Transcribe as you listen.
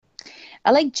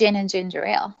I like gin and ginger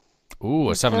ale. Ooh,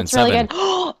 a 7 and That's really 7.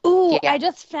 good. Ooh, Yeah. I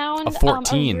just found A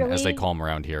 14, really... as they call them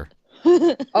around here.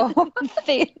 Oh,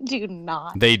 They do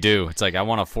not. They do. It's like, I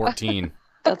want a 14.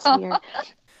 That's weird.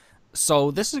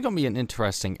 So this is going to be an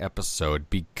interesting episode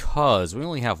because we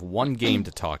only have one game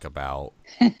to talk about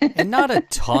and not a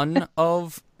ton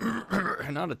of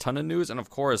news. And of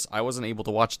course, I wasn't able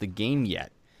to watch the game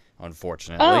yet,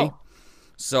 unfortunately. Oh.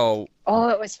 So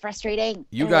it was frustrating.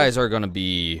 you guys are going to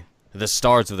be the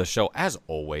stars of the show as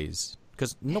always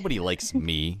because nobody likes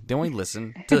me. They only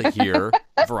listen to hear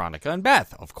Veronica and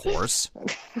Beth, of course.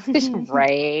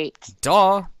 Right.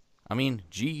 Duh. I mean,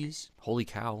 geez. Holy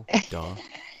cow. Duh.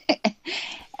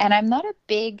 And I'm not a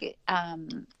big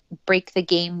break the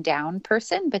game down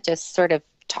person, but just sort of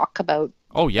talk about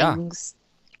things,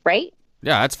 right?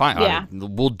 Yeah, that's fine. Yeah.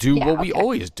 We'll do what we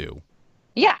always do.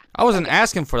 Yeah. I wasn't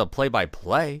asking for the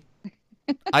play-by-play.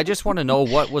 I just want to know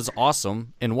what was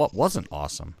awesome and what wasn't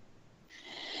awesome.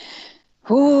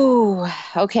 Ooh,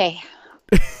 okay.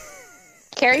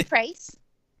 Carrie Price.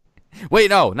 Wait,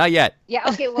 no, not yet. Yeah,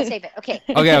 okay, we'll save it. Okay.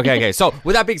 Okay. So,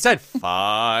 with that being said,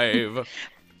 5,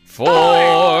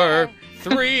 4,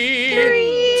 3,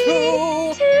 2,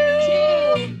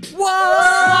 1.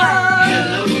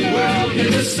 Hello world,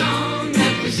 here's a song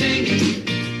that we're singing.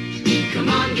 Come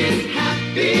on, get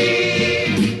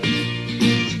happy.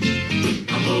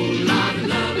 A whole lot of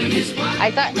loving is what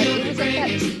I thought it was like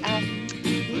that.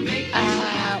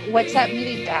 What's that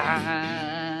movie?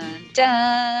 Dun,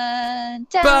 dun,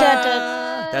 dun,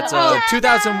 dun. That's a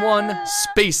 2001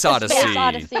 Space Odyssey. Space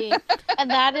Odyssey.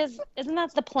 And isn't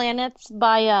that the planets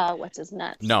by, what's his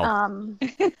nuts? No.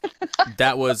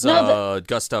 That was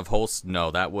Gustav Holst.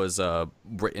 No, that was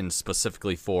written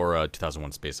specifically for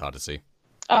 2001 Space Odyssey.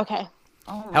 Okay.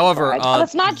 However,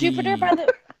 it's not Jupiter by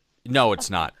the... No, it's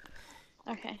not.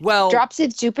 Okay. Well, Drops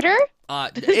of Jupiter?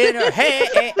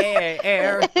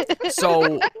 Air.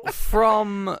 So,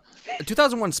 from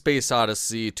 2001 Space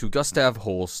Odyssey to Gustav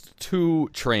Holst to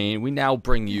Train, we now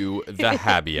bring you the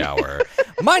Happy Hour.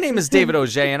 My name is David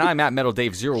Auger, and I'm at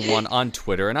MetalDave01 on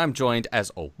Twitter, and I'm joined, as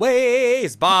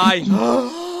always, by...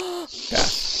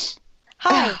 Beth.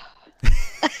 Hi.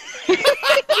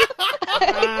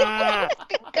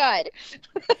 God.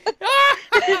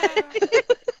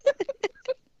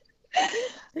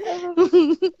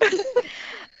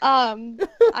 I'm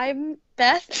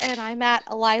Beth, and I'm at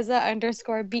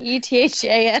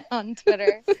Eliza_BETHAN on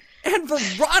Twitter. And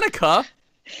Veronica.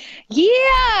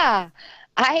 Yeah.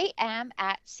 I am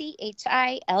at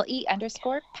CHILE_Pepper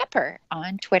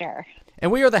on Twitter.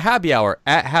 And we are the Happy Hour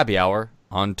at Happy Hour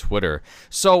on Twitter.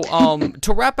 So,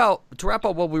 to wrap out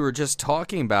what we were just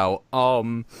talking about,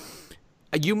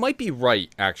 you might be right,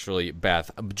 actually,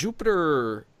 Beth.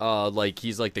 Jupiter,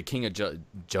 he's like the king of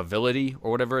joviality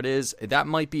or whatever it is. That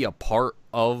might be a part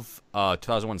of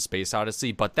 2001 Space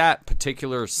Odyssey, but that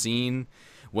particular scene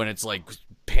when it's like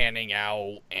panning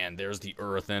out and there's the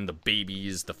Earth and the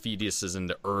babies, the fetuses in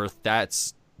the Earth,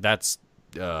 that's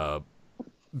the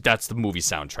movie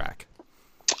soundtrack.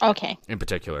 Okay. In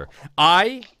particular,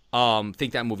 I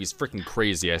think that movie's freaking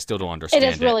crazy. I still don't understand it.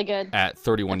 It is really good. At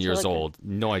 31 years really old,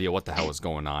 no idea what the hell is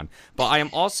going on. But I am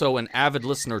also an avid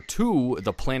listener to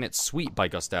The Planet Suite by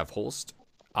Gustav Holst.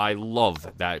 I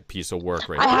love that piece of work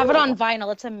right I there. have it on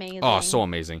vinyl. It's amazing. Oh, so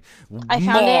amazing. I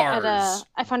found Mars.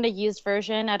 I found a used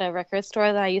version at a record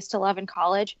store that I used to love in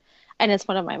college, and it's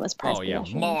one of my most prized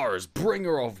possessions. Mars,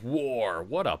 Bringer of War.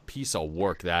 What a piece of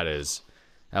work that is.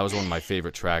 That was one of my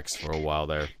favorite tracks for a while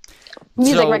there.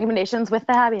 Music recommendations with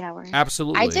the Happy Hour.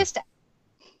 Absolutely. I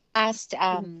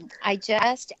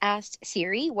just asked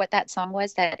Siri what that song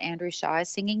was that Andrew Shaw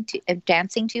is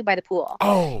dancing to by the pool.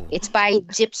 Oh. It's by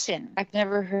Egyptian. I've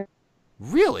never heard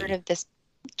Really? of this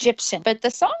Egyptian, but the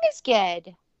song is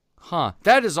good. Huh.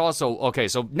 That is also okay.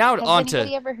 So now Has on to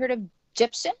anybody ever heard of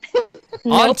Egyptian?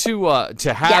 on to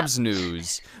Habs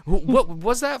news. What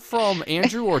was that from?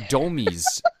 Andrew or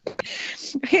Domi's?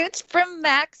 It's from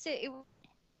Max. It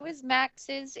was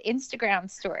Max's Instagram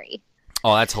story,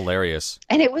 Oh, that's hilarious.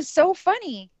 and it was so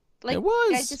funny. Like It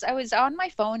was. I was on my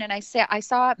phone and I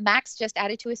saw Max just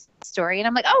added to his story, and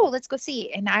I'm like, oh, let's go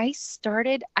see. And I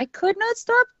could not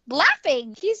stop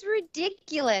laughing. He's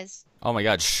ridiculous. Oh my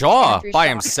God, Shaw Andrew by Shaw.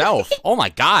 himself. Oh my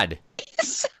God,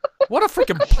 what a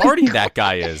freaking party that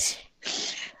guy is.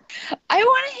 I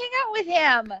want to hang out with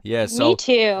him. Yeah. So Me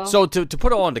too. So to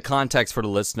put it all into context for the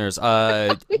listeners,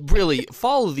 really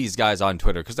follow these guys on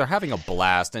Twitter because they're having a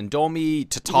blast. And Domi,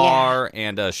 Tatar,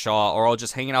 and Shaw are all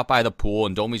just hanging out by the pool,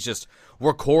 and Domi's just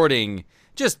recording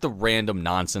just the random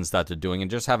nonsense that they're doing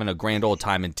and just having a grand old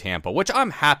time in Tampa, which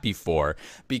I'm happy for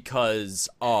because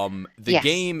the Yes.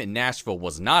 game in Nashville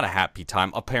was not a happy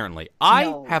time, apparently. I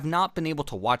No. have not been able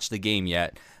to watch the game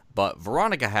yet, but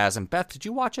Veronica has. And Beth, did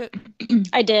you watch it?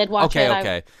 I did watch it.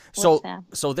 Okay. was So, sad.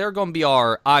 so they're going to be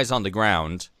our eyes on the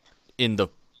ground in the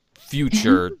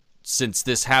future since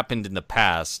this happened in the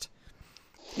past.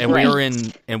 And Right.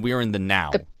 we are in the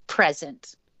now. The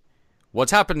present,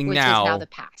 What's happening which now is now the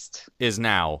past. is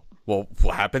now. Well,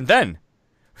 what happened then?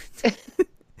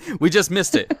 We just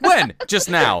missed it. When? Just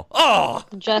now. Oh,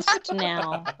 Just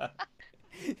now.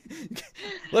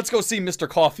 let's go see Mr.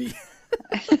 Coffee.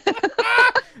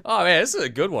 Oh man, this is a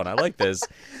good one. I like this.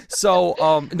 So,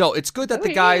 no, it's good that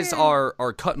the guys are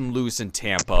cutting loose in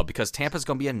Tampa because Tampa's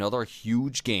gonna be another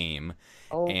huge game,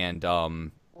 Oh, and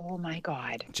oh my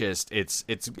God. just it's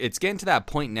getting to that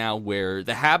point now where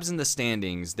the Habs in the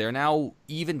standings, they're now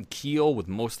even keel with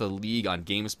most of the league on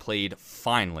games played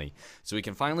finally. So we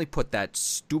can finally put that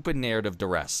stupid narrative to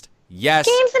rest. Yes,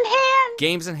 Games in hand.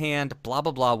 games in hand, blah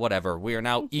blah blah, whatever. We are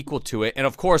now equal to it. And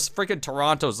of course, freaking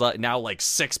Toronto's now like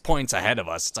 6 points ahead of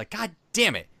us. It's like, god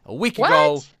damn it. A week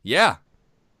ago. What? Yeah.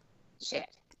 Shit.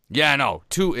 Yeah, no.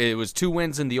 It was 2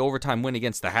 wins in the overtime win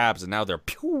against the Habs, and now they're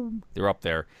up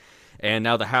there. And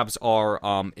now the Habs are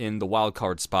in the wild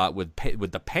card spot with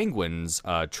the Penguins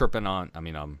chirping on. I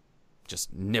mean,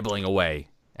 just nibbling away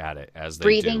at it as they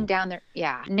Breathing do. down their,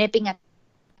 nipping at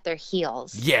their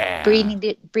heels. Yeah.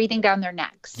 Breathing down their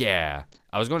necks. Yeah.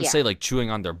 I was going to Yeah. say like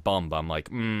chewing on their bum, but I'm like,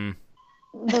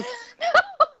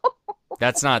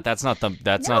 that's not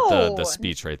the No.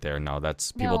 speech right there. No,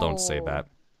 that's people don't say No. that.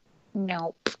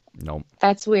 Nope. Nope.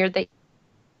 That's weird that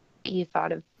you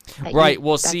thought of. That Right, You,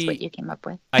 well, that's see- what you came up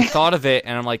with. I thought of it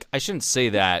and I'm like, I shouldn't say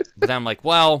that. But then I'm like,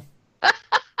 well,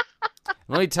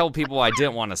 let me tell people I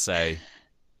didn't want to say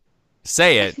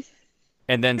it,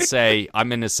 and then say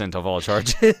I'm innocent of all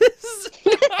charges.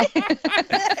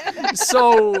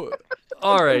 So,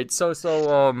 all right. So,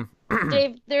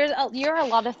 Dave, you're a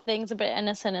lot of things, but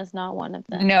innocent is not one of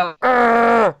them. No.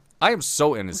 I am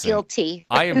so innocent. Guilty.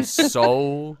 I am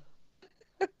so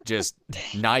just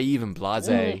naive and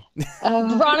blasé.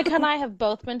 Veronica and I have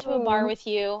both been to a bar with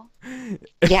you.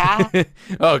 Yeah.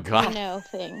 Oh I God. know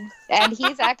things. And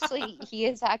he's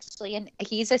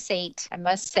a saint, I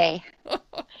must say.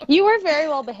 You were very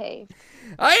well behaved.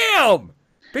 I am.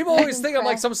 People always think I'm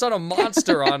like some sort of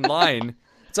monster online.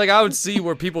 It's like I would see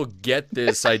where people get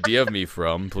this idea of me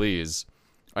from. Please,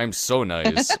 I'm so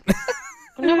nice.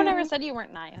 No one ever said you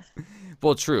weren't nice.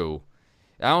 Well, true.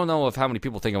 I don't know if how many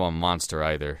people think I'm a monster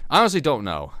either. I honestly don't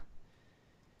know.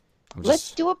 I'm Let's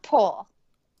just do a poll.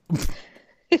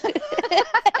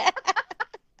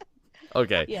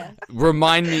 okay. Yeah.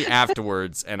 Remind me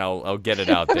afterwards, and I'll get it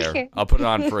out there. Okay. I'll put it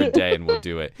on for a day, and we'll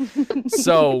do it.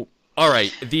 So, all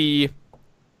right, the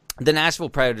Nashville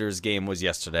Predators game was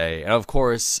yesterday, and of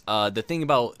course, the thing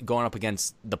about going up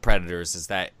against the Predators is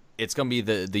that it's gonna be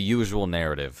the usual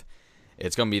narrative.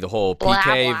 It's gonna be the whole Blah,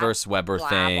 PK blah, versus Weber blah,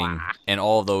 thing, blah. and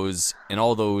all those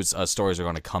stories are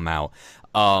gonna come out,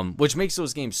 which makes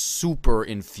those games super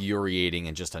infuriating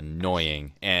and just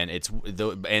annoying. And at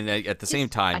the same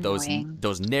time, annoying.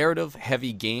 those narrative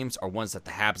heavy games are ones that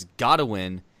the Habs gotta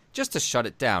win just to shut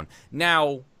it down.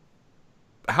 Now,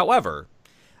 however,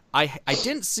 I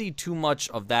didn't see too much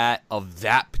of that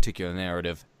particular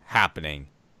narrative happening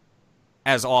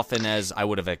as often as I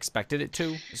would have expected it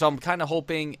to. So I'm kind of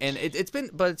hoping, and it's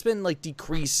been like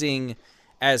decreasing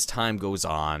as time goes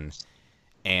on,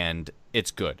 and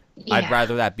it's good. Yeah. I'd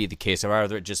rather that be the case. I'd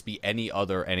rather it just be any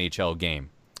other NHL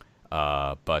game.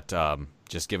 But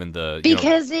just given the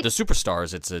Because it the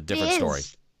superstars, it's a different story,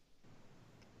 is.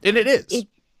 and it is.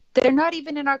 They're not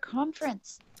even in our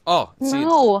conference. Oh, see,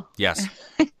 No. yes.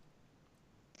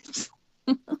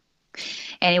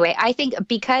 Anyway, I think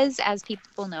because, as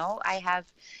people know, I have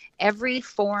every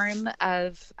form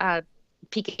of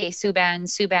PK Subban,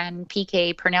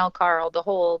 PK, Pernell Carl, the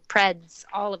whole Preds,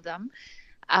 all of them.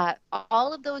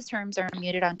 All of those terms are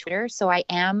muted on Twitter, so I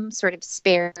am sort of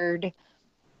spared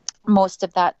most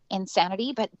of that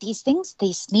insanity. But these things,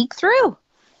 they sneak through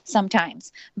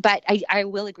sometimes. But I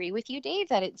will agree with you, Dave,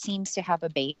 that it seems to have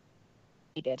abated.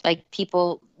 Like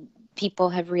people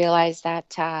have realized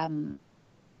that.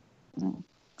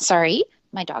 Sorry,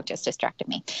 my dog just distracted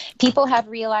me. People have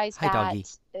realized Hi, that.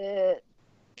 doggy.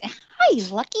 Hi,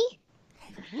 Lucky.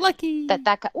 Lucky.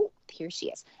 Oh, here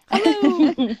she is.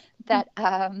 Hello.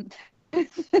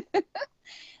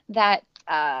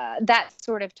 that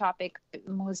sort of topic,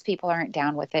 most people aren't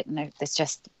down with it, and it's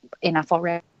just enough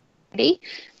already.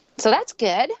 So that's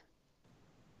good.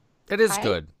 It is I-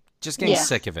 good. Just getting Yeah.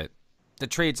 sick of it. The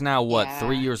trade's now, what, Yeah.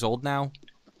 3 years old now?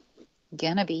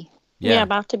 Gonna be. Yeah,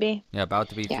 about to be. Yeah, about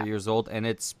to be Yeah. 3 years old, and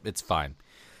it's fine.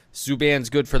 Subban's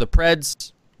good for the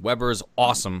Preds. Weber's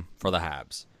awesome for the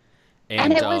Habs.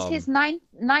 And it was his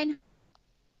 900th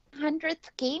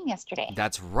game yesterday.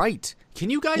 That's right. Can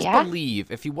you guys Yeah. believe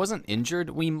if he wasn't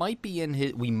injured, we might be in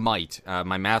his...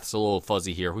 my math's a little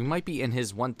fuzzy here. We might be in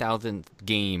his 1,000th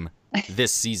game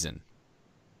this season.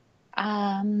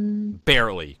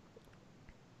 Barely.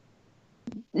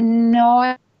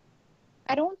 No,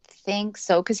 I don't think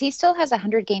so, because he still has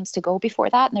 100 games to go before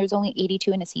that, and there's only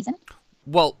 82 in a season.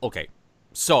 Well, okay.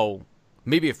 So,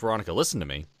 maybe if Veronica listened to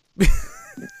me...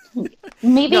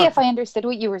 Maybe No. if I understood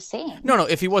what you were saying. No,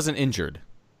 if he wasn't injured.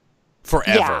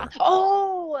 Forever. Yeah.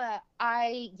 Oh,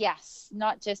 yes,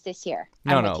 not just this year.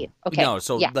 I'm with you. Okay. No,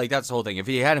 so yeah. like that's the whole thing. If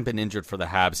he hadn't been injured for the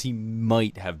Habs, he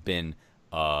might have been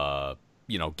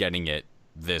getting it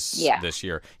this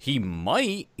year. He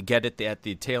might get it at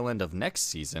the tail end of next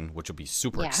season, which will be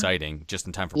super exciting, just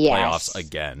in time for playoffs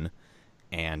again.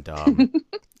 And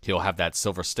he'll have that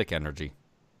silver stick energy,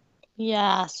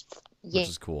 Yes. which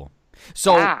is cool.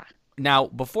 So Yeah. now,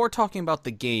 before talking about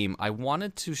the game, I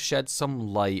wanted to shed some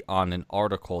light on an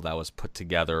article that was put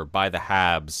together by the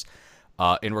Habs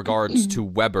in regards to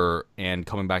Weber and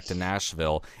coming back to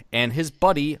Nashville and his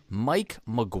buddy, Mike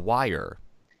McGuire.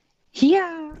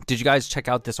 Yeah. Did you guys check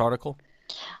out this article?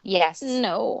 Yes.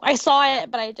 No, I saw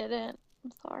it, but I didn't.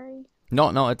 I'm sorry.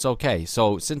 No, it's okay.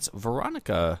 So since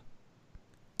Veronica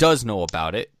does know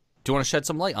about it, do you want to shed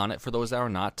some light on it for those that are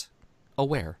not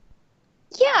aware?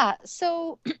 Yeah.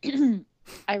 So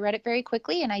I read it very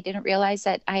quickly, and I didn't realize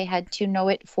that I had to know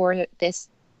it for this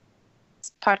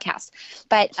podcast.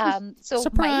 But so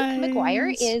Surprise. Mike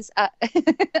McGuire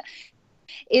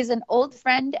is an old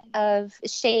friend of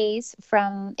Shea's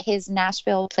from his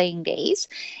Nashville playing days,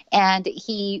 and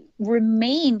he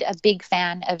remained a big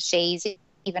fan of Shea's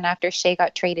even after Shea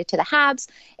got traded to the Habs,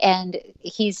 and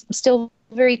he's still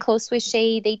very close with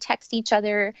Shea. They text each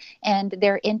other and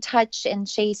they're in touch, and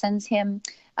Shea sends him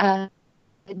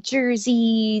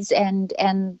jerseys,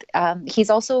 and he's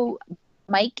also,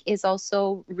 Mike is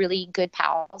also really good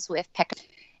pals with Pekka,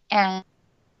 and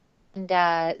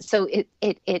so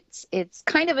it's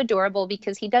kind of adorable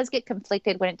because he does get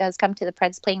conflicted when it does come to the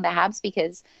Preds playing the Habs,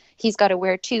 because he's got to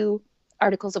wear 2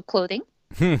 articles of clothing,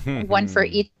 one for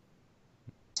each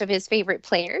of his favorite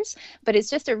players. But it's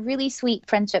just a really sweet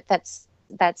friendship that's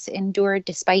endured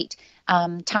despite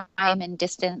time and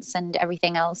distance and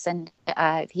everything else. And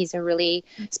he's a really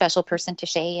special person to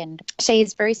Shea, and Shea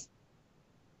is very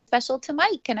special to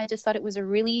Mike. And I just thought it was a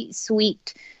really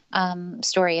sweet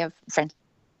story of friendship.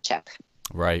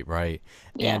 Right.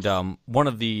 Yes. And one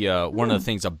of the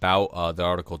things about the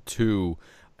article too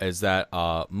is that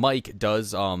Mike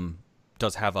does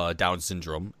have Down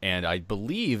syndrome, and I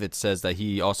believe it says that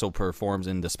he also performs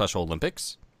in the Special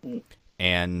Olympics.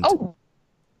 And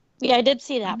Yeah, I did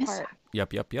see that miss part.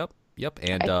 Yep.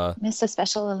 And I missed the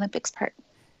Special Olympics part.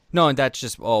 no, and that's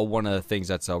just one of the things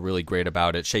that's really great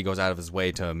about it. Shea goes out of his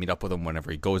way to meet up with him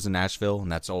whenever he goes to Nashville,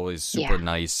 and that's always super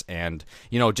nice. And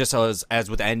just as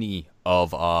with any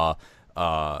of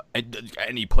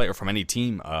any player from any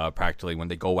team, practically, when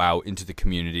they go out into the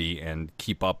community and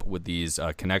keep up with these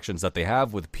connections that they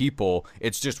have with people,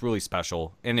 it's just really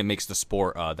special, and it makes the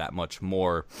sport that much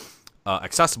more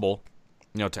accessible,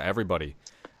 to everybody,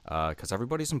 because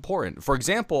everybody's important. For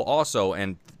example, also,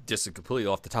 and this is completely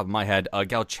off the top of my head,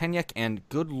 Galchenyuk, and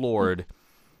good lord,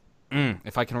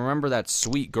 if I can remember that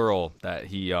sweet girl that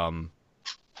he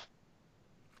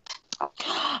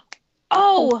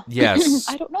Oh, yes.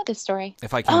 I don't know this story.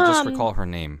 If I can just recall her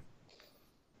name.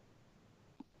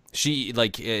 She,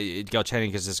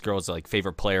 Galchenyuk is this girl's,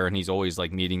 favorite player, and he's always,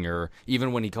 meeting her,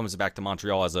 even when he comes back to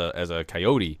Montreal as a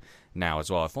Coyote now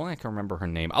as well. If only I can remember her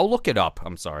name. I'll look it up.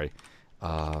 I'm sorry.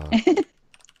 Well,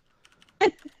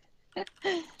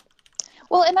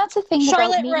 and that's the thing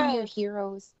Charlotte about meeting your Rose.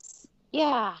 heroes.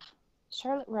 Yeah,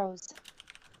 Charlotte Rose.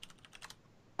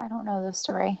 I don't know the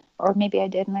story, or maybe I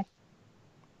did, and I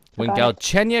When forgot it.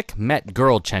 Galchenyuk met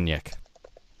Girlchenyuk.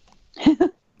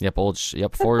 Yep,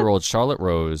 4-year-old Charlotte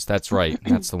Rose. That's right.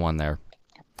 That's the one there.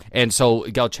 And so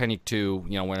Galchenyuk too,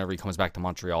 whenever he comes back to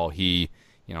Montreal, he,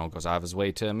 goes out of his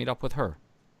way to meet up with her.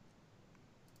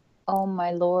 Oh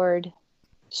my lord,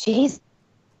 she's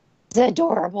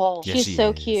adorable. Yes, she's she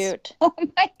so is. cute. Oh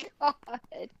my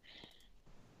god,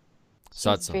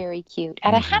 So she's very cute.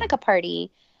 At a Hanukkah party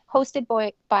hosted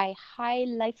by High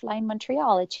Lifeline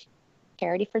Montreal, a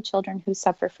charity for children who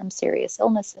suffer from serious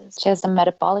illnesses. She has a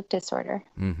metabolic disorder,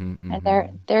 and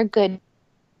they're good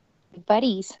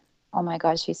buddies. Oh my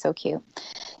gosh, she's so cute.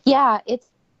 Yeah, it's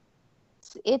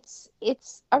it's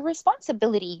a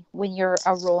responsibility when you're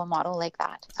a role model like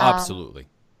that. Absolutely.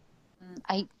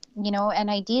 And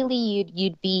ideally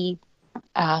you'd be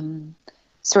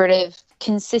sort of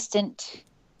consistent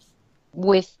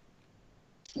with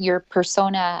your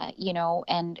persona,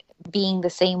 and being the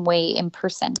same way in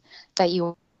person that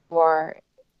you are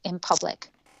in public.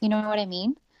 You know what I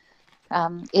mean?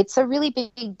 It's a really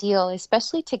big deal,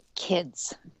 especially to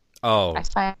kids. Oh, I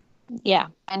find, Yeah.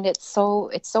 and it's so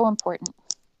important.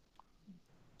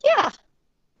 Yeah.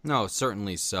 no,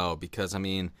 certainly so. Because I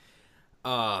mean,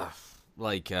 how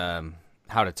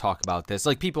to talk about this?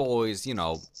 Like people always,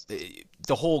 the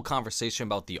whole conversation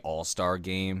about the All-Star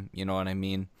game. You know what I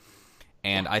mean?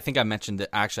 And I think I mentioned that.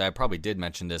 Actually, I probably did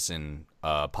mention this in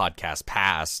podcast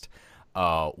past,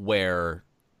 where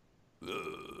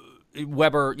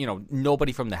Weber,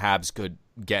 nobody from the Habs could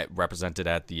get represented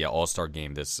at the All-Star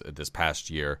game this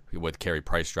past year with Carey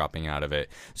Price dropping out of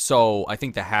it. So I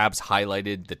think the Habs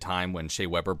highlighted the time when Shea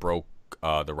Weber broke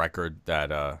the record that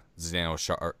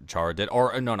Zdeno Chara did,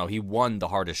 or no, he won the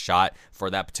hardest shot for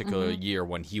that particular year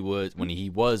when he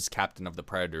was captain of the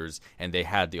Predators and they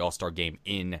had the All-Star game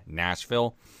in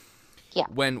Nashville. Yeah.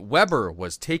 When Weber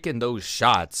was taking those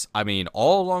shots, I mean,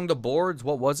 all along the boards,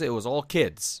 what was it? It was all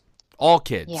kids. All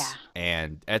kids. Yeah.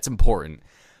 And that's important.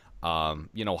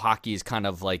 Hockey is kind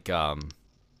of like, damn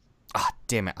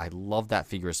it, I love that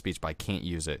figure of speech, but I can't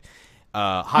use it.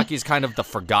 Hockey is kind of the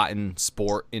forgotten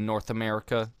sport in North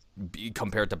America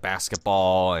compared to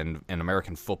basketball and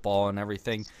American football and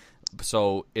everything.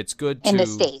 So it's good to... In the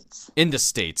States. In the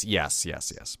States, yes.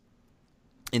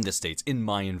 In the States, in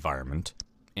my environment.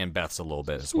 And Beth's a little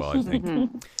bit as well, I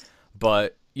think.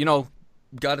 But,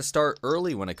 got to start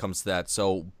early when it comes to that.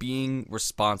 So being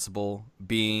responsible,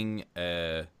 being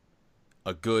a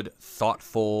good,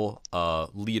 thoughtful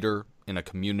leader in a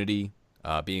community,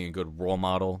 being a good role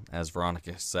model, as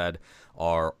Veronica said,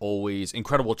 are always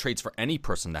incredible traits for any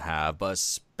person to have, but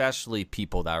especially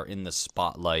people that are in the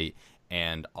spotlight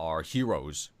and are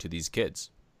heroes to these kids.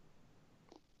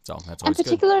 So that's always and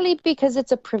particularly good. Because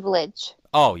it's a privilege.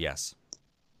 Oh, yes.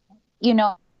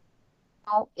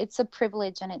 It's a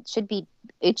privilege, and it should be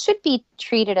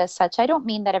treated as such. I don't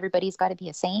mean that everybody's got to be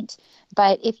a saint,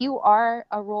 but if you are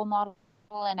a role model,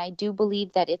 and I do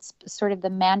believe that it's sort of the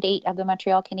mandate of the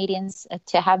Montreal Canadiens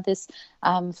to have this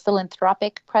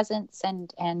philanthropic presence,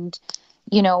 and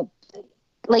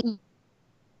like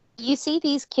you see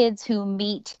these kids who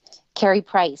meet Carey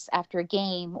Price after a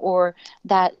game, or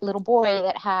that little boy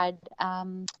that had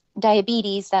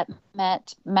diabetes that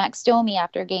met Max Domi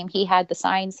after a game. He had the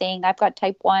sign saying, "I've got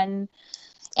type 1."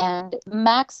 And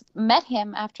Max met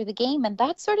him after the game, and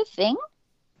that sort of thing,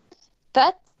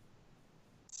 that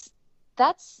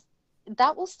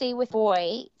will stay with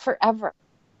boy forever.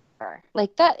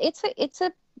 Like that, it's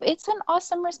an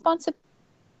awesome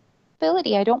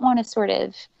responsibility. I don't want to sort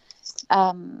of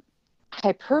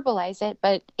hyperbolize it,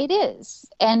 but it is.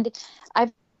 And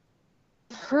I've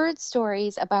heard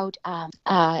stories about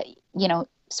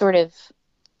sort of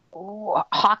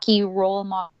hockey role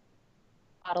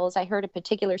models. I heard a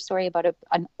particular story about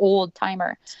an old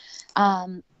timer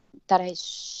that I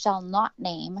shall not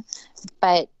name,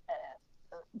 but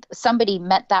somebody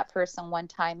met that person one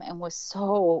time and was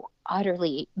so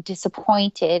utterly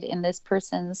disappointed in this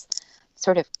person's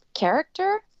sort of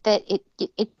character that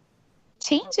it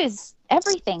changes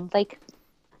everything. Like,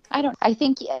 I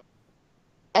think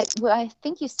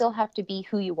you still have to be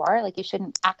who you are. Like, you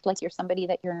shouldn't act like you're somebody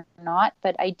that you're not,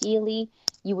 but ideally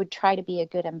you would try to be a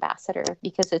good ambassador,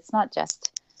 because it's not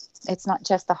just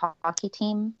the hockey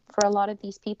team for a lot of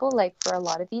these people. Like, for a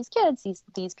lot of these kids,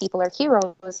 these people are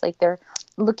heroes. Like, they're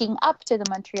looking up to the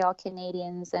Montreal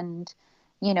Canadiens, and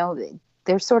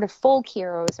they're sort of folk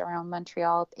heroes around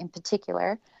Montreal in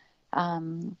particular.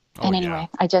 Anyway,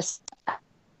 yeah.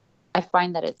 I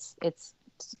find that it's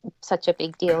such a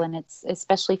big deal, and it's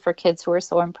especially for kids who are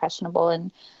so impressionable.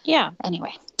 And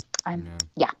anyway,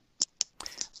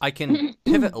 I can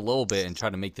pivot a little bit and try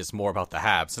to make this more about the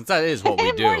Habs, since that is what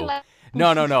we do.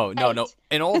 No.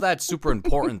 And all that's super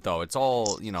important, though. It's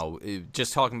all,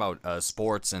 just talking about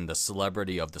sports and the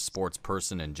celebrity of the sports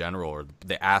person in general, or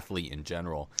the athlete in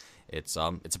general. It's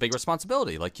a big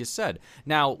responsibility, like you said.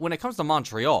 Now, when it comes to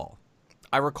Montreal,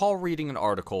 I recall reading an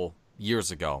article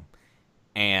years ago,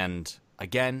 and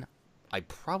again, I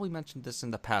probably mentioned this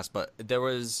in the past, but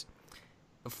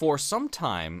for some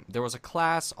time, there was a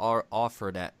class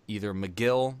offered at either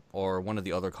McGill or one of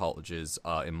the other colleges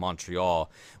in Montreal,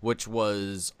 which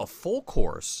was a full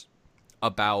course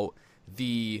about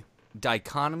the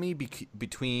dichotomy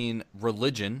between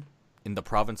religion in the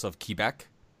province of Quebec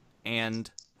and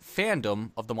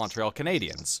fandom of the Montreal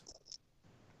Canadiens.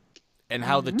 and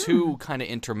how the two kind of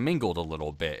intermingled a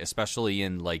little bit, especially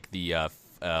in like the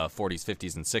 40s,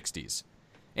 50s, and 60s,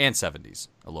 and 70s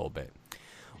a little bit.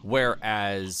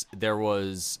 Whereas there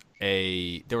was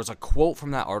a quote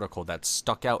from that article that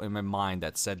stuck out in my mind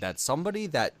that said that somebody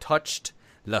that touched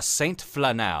La Sainte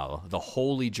Flanelle, the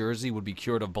holy jersey, would be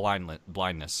cured of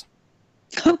blindness.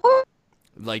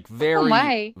 Like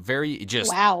very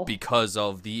just because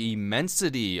of the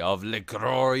immensity of Le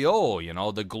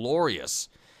Glorieux, the glorious,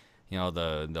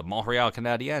 the Montreal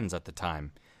Canadiens at the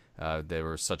time. They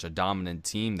were such a dominant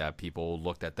team that people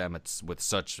looked at them with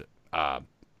such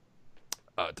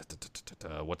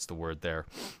what's the word there?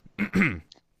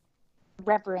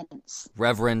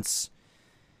 Reverence,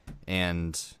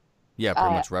 and yeah,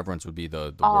 pretty much reverence would be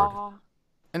the word.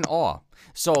 And awe.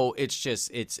 So it's just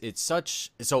it's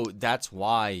such, so that's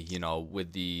why,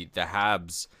 with the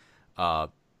Habs, I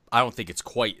don't think it's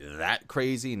quite that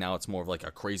crazy. Now it's more of like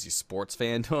a crazy sports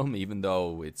fandom, even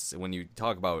though it's, when you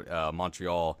talk about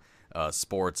Montreal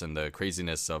sports and the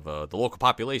craziness of the local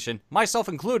population, myself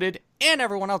included, and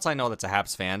everyone else I know that's a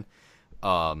Habs fan,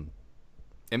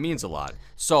 it means a lot.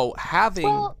 So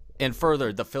having, and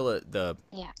further, the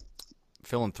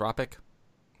philanthropic,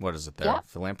 what is it there? Yeah.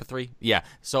 Philanthropy? Yeah.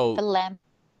 So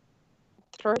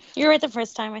you were right the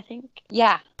first time, I think.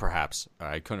 Yeah. Perhaps.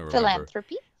 I couldn't remember.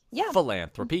 Philanthropy? Yeah.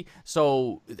 Philanthropy.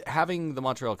 So having the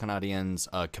Montreal Canadiens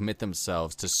commit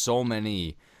themselves to so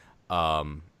many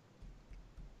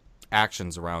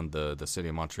actions around the city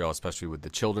of Montreal, especially with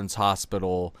the Children's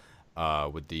Hospital,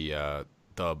 with the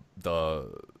Bleu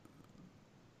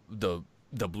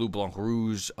Blanc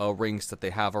Rouge rings that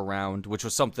they have around, which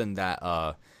was something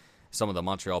that some of the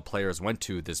Montreal players went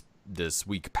to this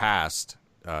week past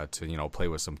to play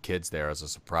with some kids there as a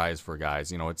surprise for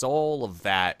guys. It's all of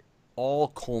that, all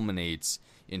culminates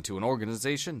into an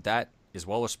organization that is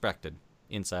well respected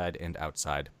inside and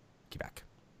outside Quebec.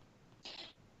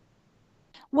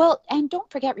 Well, and don't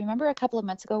forget, remember a couple of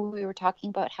months ago we were talking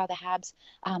about how the Habs,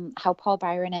 how Paul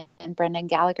Byron and Brendan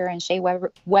Gallagher and Shea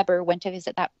Weber went to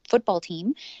visit that football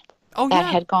team that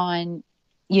had gone,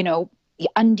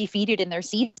 undefeated in their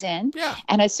season. Yeah.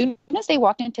 And as soon as they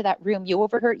walked into that room,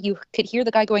 you could hear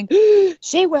the guy going,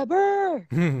 Shea Weber.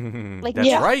 Like,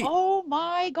 that's right. Oh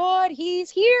my God, he's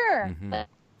here. Mm-hmm.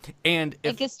 And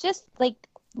it's just like,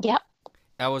 yeah.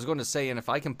 I was going to say, and if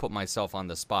I can put myself on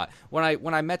the spot, when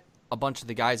I met a bunch of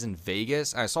the guys in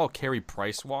Vegas, I saw Carey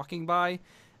Price walking by.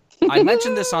 I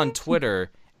mentioned this on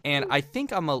Twitter, and I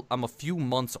think I'm a few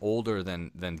months older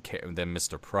than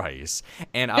Mr. Price.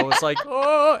 And I was like,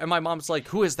 oh, and my mom's like,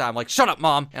 who is that? I'm like, shut up,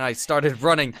 Mom. And I started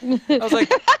running. I was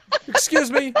like,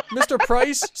 excuse me, Mr.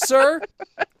 Price, sir?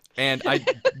 And I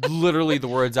literally, the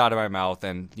words out of my mouth,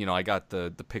 and I got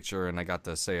the picture, and I got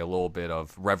to say a little bit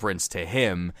of reverence to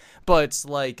him. But it's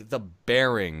like the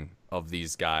bearing of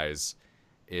these guys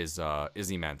is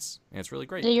immense, and it's really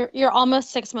great. You're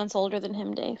almost 6 months older than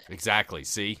him, Dave. Exactly.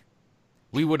 See,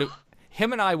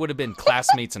 him and I would have been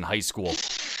classmates in high school.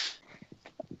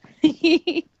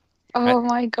 Oh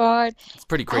my God, it's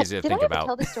pretty crazy to think about.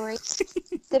 Tell the story?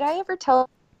 Did I ever tell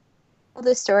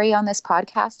the story on this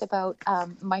podcast about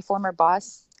my former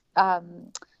boss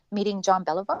meeting John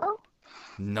Beliveau?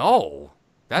 No,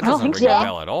 that doesn't ring a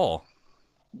bell at all.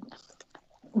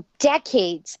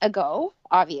 Decades ago,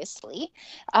 obviously,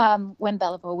 when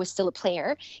Beliveau was still a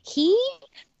player, he,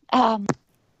 the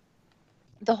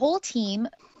whole team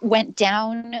went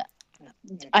down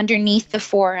underneath the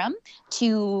Forum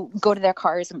to go to their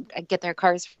cars and get their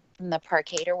cars from the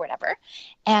parkade or whatever.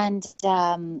 And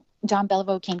John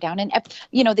Beliveau came down, and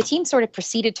the team sort of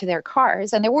proceeded to their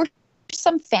cars, and there were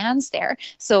some fans there.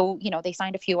 So, they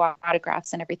signed a few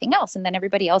autographs and everything else. And then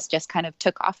everybody else just kind of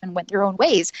took off and went their own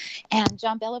ways. And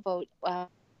John Beliveau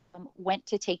went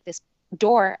to take this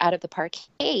door out of the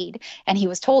parkade. And he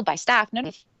was told by staff, no,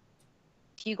 if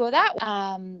you go that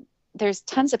way, there's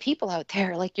tons of people out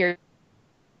there. Like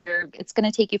it's going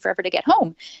to take you forever to get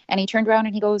home. And he turned around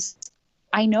and he goes,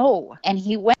 I know. And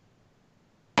he went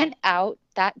out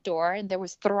that door, and there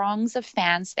was throngs of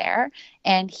fans there,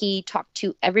 and he talked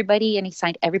to everybody, and he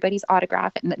signed everybody's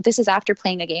autograph. And this is after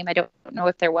playing a game. I don't know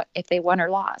if they won or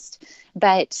lost,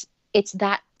 but it's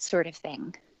that sort of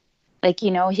thing. Like,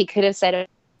 he could have said,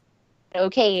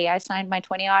 okay, I signed my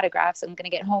 20 autographs, I'm going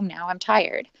to get home now, I'm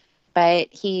tired. But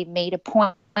he made a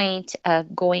point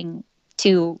of going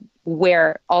to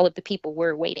where all of the people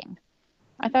were waiting.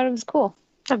 I thought it was cool.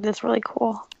 That's really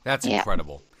cool. That's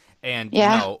incredible. And,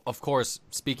 of course,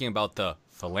 speaking about the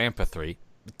philanthropy.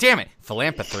 Damn it.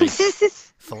 Philanthropy.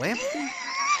 Philanthropy?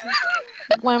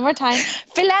 One more time.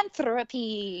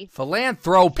 Philanthropy.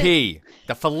 Philanthropy.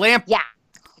 The Yeah.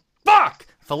 Fuck!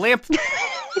 Philanthropy.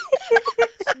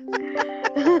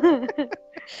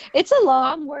 It's a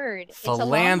long word. It's a long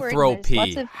word, and there's Philanthropy.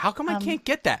 lots of, How come I can't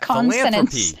get that? consonants.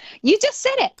 Philanthropy. You just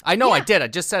said it. I know I Yeah. did. I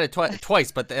just said it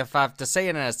twice, but if I have to say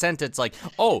it in a sentence like,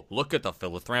 oh, look at the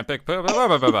philanthropic.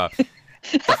 The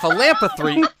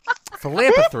philanthropy.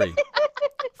 Philanthropy?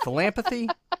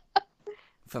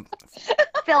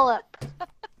 Philip.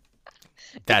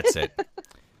 That's it.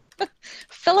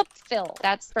 Philip Phil.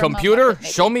 That's from Computer, Muppet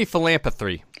show me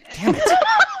philanthropy. Damn it.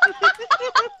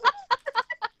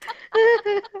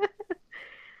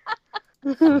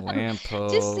 Maybe.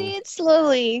 Just say it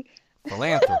slowly.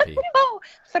 Philanthropy. Oh,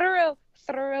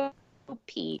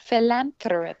 philanthropy.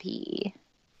 Philanthropy.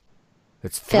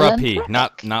 It's therapy,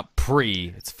 Philanthropic. not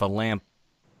pre. It's philanthropy.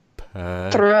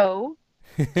 Throw.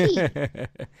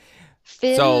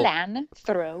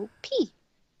 Philanthropy.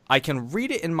 I can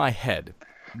read it in my head,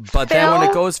 but then when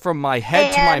it goes from my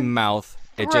head to my mouth,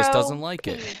 it just doesn't like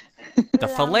it. The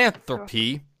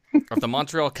philanthropy of the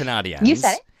Montreal Canadiens. You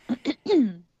said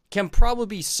it. Can probably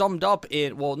be summed up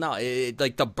in, well, no,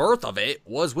 like the birth of it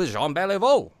was with Jean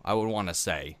Beliveau, I would want to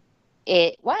say.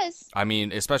 It was. I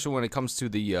mean, especially when it comes to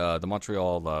the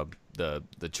Montreal,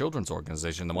 the children's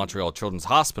organization, the Montreal Children's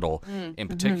Hospital in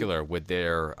particular, with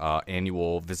their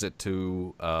annual visit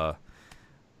to,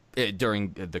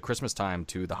 during the Christmas time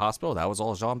to the hospital. That was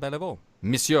all Jean Beliveau.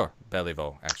 Monsieur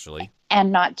Beliveau, actually.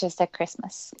 And not just at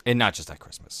Christmas. And not just at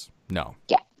Christmas. No.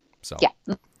 Yeah. So. Yeah.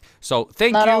 So,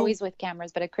 thank Not you. always with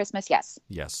cameras, but at Christmas, yes.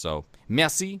 Yes, so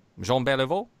merci, Jean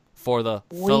Beliveau, for the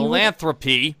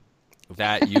philanthropy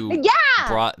that you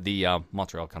brought the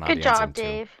Montreal Canadiens Good job, into.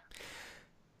 Dave.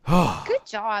 Good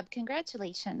job.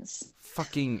 Congratulations.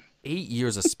 Fucking 8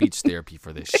 years of speech therapy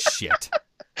for this shit.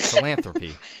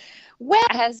 Philanthropy. Well,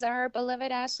 as our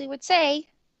beloved Ashley would say,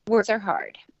 words are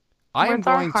hard. I'm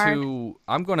going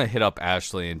to hit up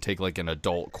Ashley and take like an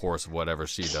adult course of whatever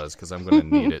she does, because I'm going to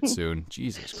need it soon.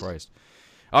 Jesus Christ.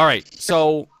 All right,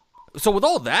 so with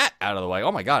all that out of the way,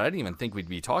 oh my God, I didn't even think we'd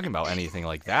be talking about anything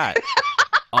like that.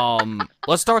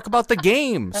 Let's talk about the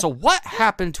game. So what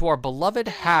happened to our beloved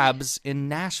Habs in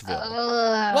Nashville?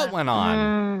 What went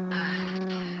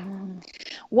on?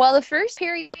 Well, the first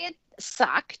period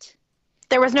sucked.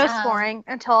 There was no scoring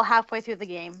until halfway through the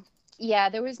game. Yeah,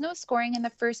 there was no scoring in the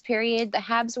first period. The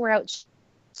Habs were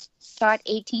outshot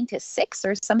 18-6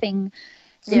 or something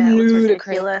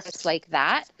ludicrous like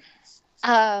that.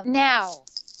 Now,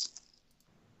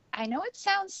 I know it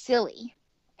sounds silly,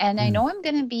 and I know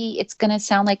it's going to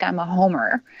sound like I'm a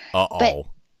homer. Uh-oh. But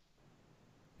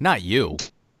not you.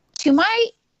 To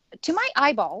my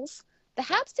eyeballs, the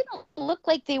Habs didn't look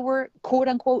like they were, quote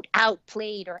unquote,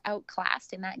 outplayed or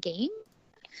outclassed in that game.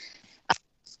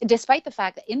 Despite the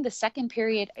fact that in the second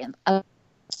period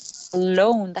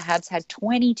alone, the Habs had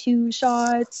 22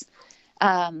 shots.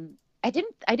 I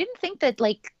didn't think that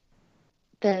like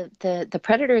the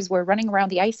Predators were running around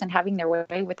the ice and having their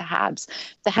way with the Habs.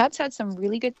 The Habs had some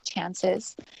really good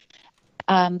chances.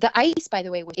 The ice, by the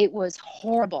way, it was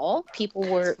horrible. People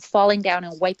were falling down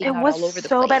and wiping out all over the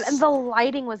place. It was so bad, and the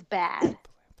lighting was bad.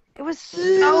 It was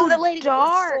so the lighting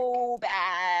dark. was so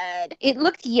bad. It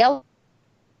looked yellow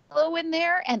in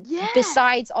there, and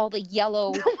besides all the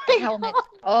yellow helmet,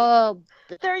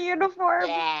 their uniform.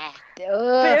 yeah.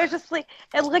 But it was just like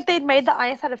it looked like they'd made the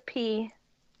ice out of pee.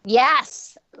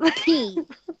 Yes, pee.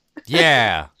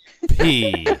 Yeah,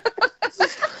 pee.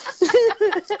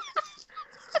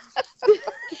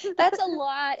 That's a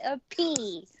lot of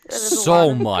pee.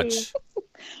 So much.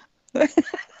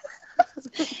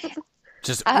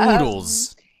 Just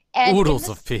oodles. Oodles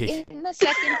of pee. In the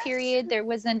second period, there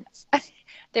was an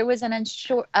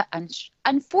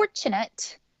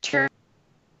unfortunate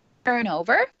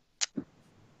turnover.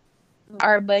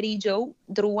 Our buddy Joe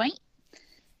Drouin,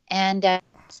 and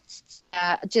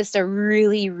just a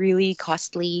really, really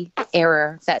costly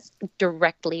error that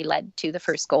directly led to the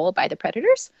first goal by the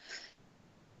Predators.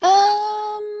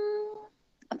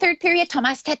 Third period,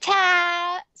 Thomas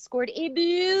Tatar scored a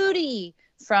beauty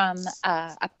from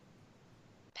a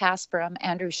pass from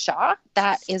Andrew Shaw.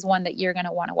 That is one that you're going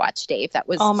to want to watch, Dave. That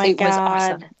was was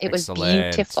awesome. It was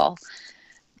Excellent. beautiful.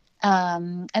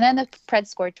 And then the Preds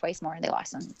scored twice more and they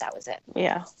lost, and that was it.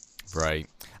 Yeah. Right.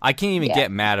 I can't even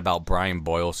get mad about Brian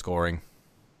Boyle scoring.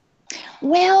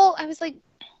 Well, I was like,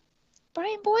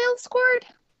 Brian Boyle scored?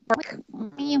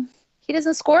 He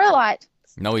doesn't score a lot.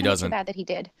 No, he doesn't. Too bad that he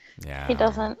did. Yeah. He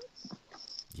doesn't.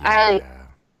 Yeah.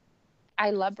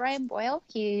 I love Brian Boyle.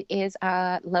 He is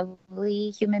a lovely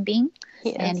human being,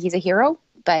 and He is. he's a hero.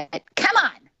 But come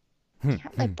on, you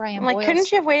can't let Brian I'm like, Boyle. couldn't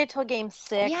you have waited till game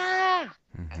 6? Yeah.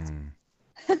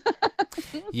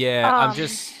 Yeah, I'm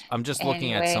just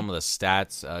looking at Anyway. some of the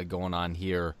stats going on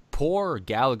here. poor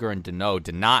Gallagher and Deneau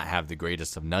did not have the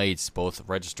greatest of nights, both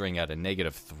registering at a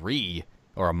 -3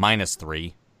 or a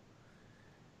 -3.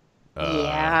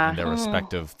 Yeah. In their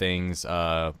respective things.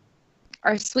 Our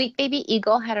sweet baby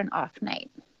Eagle had an off night.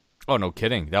 Oh, no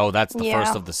kidding. Oh, that's the Yeah.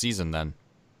 first of the season then.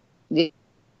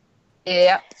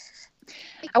 Yeah.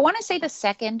 I want to say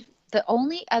the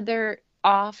only other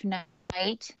off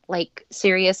night, like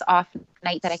serious off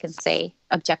night that I can say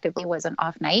objectively was an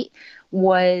off night,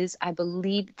 was, I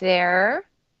believe, their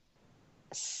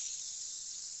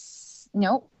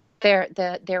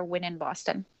win in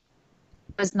Boston.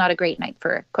 It was not a great night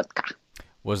for Kotka.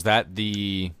 Was that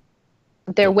the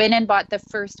the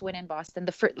first win in Boston?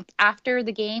 After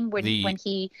the game when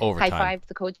he overtime. high-fived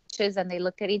the coaches and they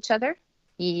looked at each other?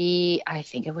 I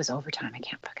think it was overtime. I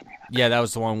can't fucking remember. Yeah, that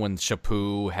was the one when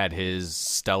Chaput had his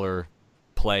stellar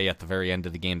play at the very end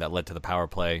of the game that led to the power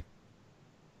play.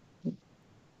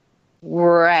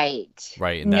 Right.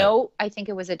 Right. No, I think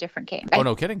it was a different game.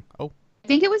 No kidding. Oh. I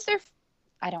think it was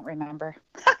I don't remember.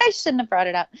 I shouldn't have brought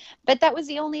it up. But that was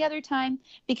the only other time,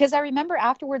 because I remember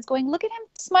afterwards going, look at him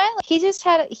smiling. He just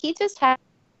had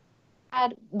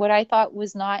what I thought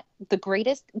was not the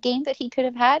greatest game that he could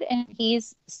have had, and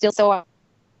he's still, so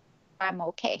I'm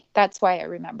okay. That's why I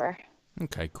remember.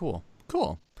 Okay, cool.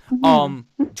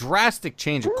 Mm-hmm. Drastic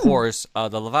change of course.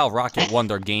 The Laval Rocket won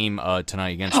their game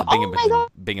tonight against the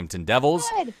Binghamton Devils,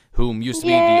 whom used to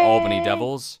be the Albany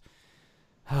Devils.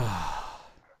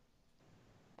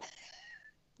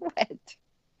 What?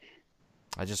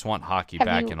 I just want hockey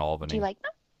back in Albany. Do you like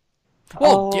them?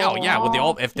 Well, yeah.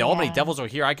 With if the Albany Devils are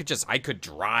here, I could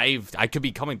drive. I could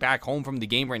be coming back home from the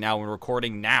game right now and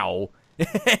recording now,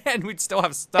 and we'd still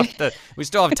have we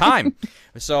still have time.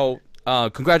 So,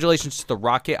 congratulations to the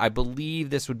Rocket. I believe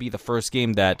this would be the first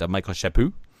game that Michael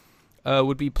Chaput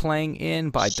would be playing in,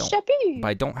 but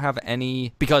I don't have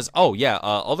any, because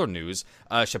other news.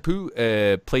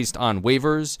 Chaput placed on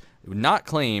waivers, not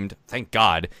claimed, thank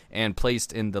God, and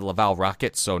placed in the Laval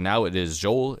Rocket. So now it is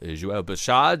Joel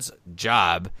Bichard's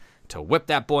job to whip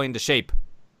that boy into shape.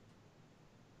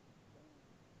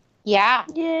 Yeah.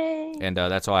 Yay. And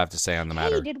that's all I have to say on the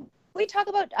matter. Did we talk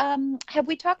about have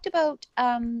we talked about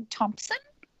Thompson?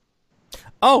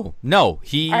 Oh, no.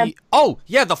 The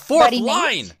fourth Buddy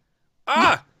line.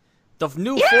 Nate? The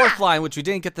new fourth line, which we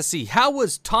didn't get to see. How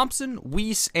was Thompson,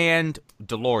 Weiss, and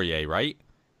Delorier, right?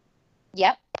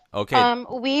 Yep. Okay.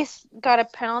 Weiss got a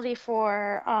penalty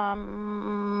for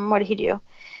what did he do?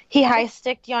 He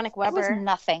high-sticked Yannick It was Weber.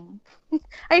 nothing.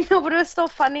 I know, but it was so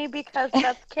funny because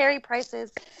that's Carey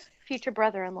Price's future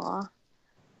brother-in-law.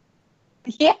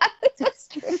 Yeah, that's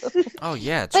true. Oh,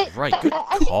 yeah, it's right. Good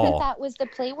I think call. that was the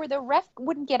play where the ref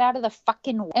wouldn't get out of the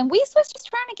fucking, and Weiss was just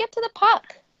trying to get to the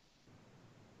puck.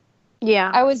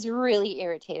 Yeah. I was really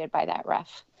irritated by that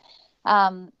ref.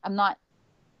 I'm not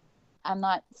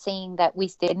saying that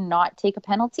Weiss did not take a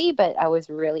penalty, but I was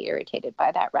really irritated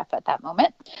by that ref at that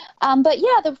moment. But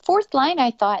yeah, the fourth line,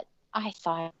 I thought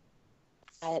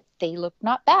that they looked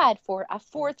not bad for a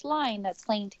fourth line that's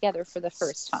playing together for the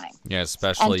first time. Yeah,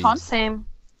 especially. And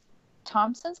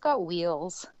Thompson's got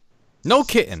wheels. No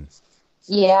kidding.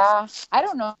 Yeah, I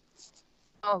don't know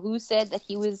who said that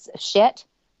he was shit,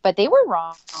 but they were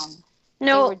wrong.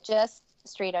 No, They were just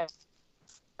straight up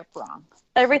wrong.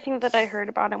 everything that I heard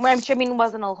about him, which I mean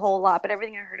wasn't a whole lot, but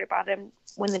everything I heard about him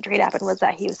when the trade happened was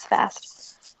that he was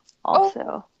fast.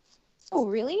 Also. Oh,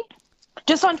 really?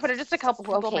 Just on Twitter. Just a couple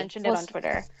people Okay, mentioned it on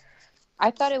Twitter.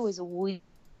 I thought it was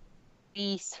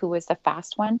Weiss who was the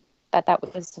fast one. That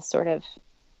was the sort of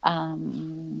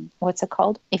what's it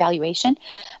called? Evaluation.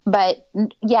 But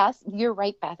yes, you're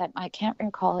right, Beth. I can't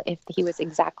recall if he was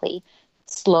exactly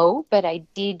slow, but I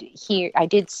did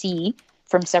see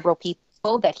from several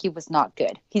people that he was not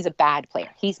good. He's a bad player.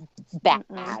 He's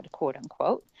bad, quote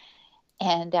unquote.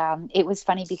 And it was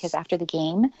funny because after the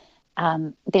game,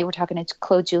 they were talking to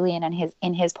Claude Julien, and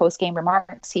in his post game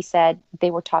remarks, he said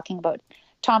they were talking about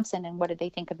Thompson and what did they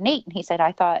think of Nate, and he said,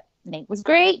 I thought Nate was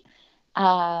great.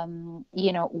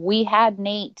 We had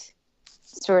Nate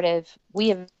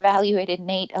we evaluated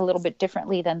Nate a little bit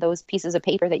differently than those pieces of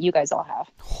paper that you guys all have.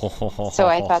 So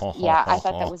I thought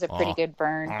that was a pretty good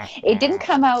burn. It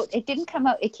came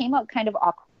out kind of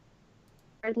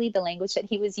awkwardly, the language that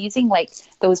he was using, like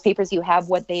those papers you have,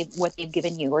 what they've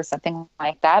given you or something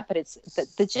like that. But it's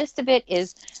the gist of it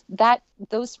is that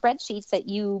those spreadsheets that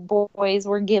you boys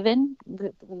were given,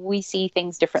 we see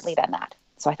things differently than that.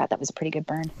 So I thought that was a pretty good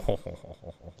burn.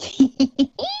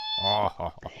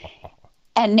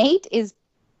 And Nate is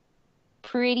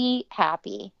pretty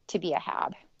happy to be a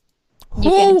Hab. You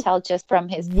can tell just from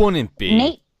his... Wouldn't be.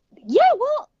 Nate, Yeah,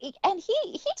 well, and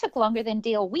he took longer than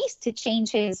Dale Weiss to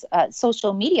change his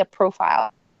social media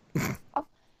profile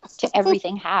to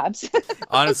everything Habs.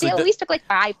 Honestly, Dale Weiss took like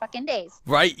 5 fucking days.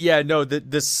 right? Yeah, no.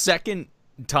 The second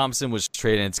Thompson was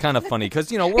traded, it's kind of funny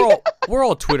because we're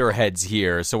all Twitter heads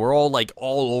here, so we're all like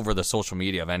all over the social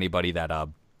media of anybody that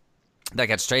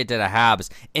gets traded to the Habs,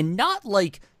 and not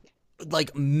like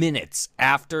minutes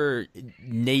after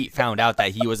Nate found out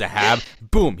that he was a Hab,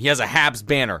 boom, he has a Habs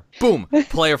banner, boom,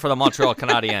 player for the Montreal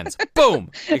Canadiens, boom,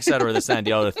 etc. This and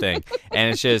the other thing,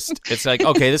 and it's like,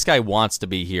 okay, this guy wants to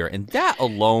be here, and that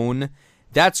alone,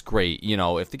 that's great.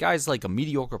 If the guy's like a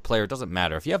mediocre player, it doesn't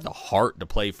matter. If you have the heart to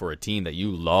play for a team that you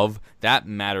love, that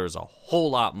matters a whole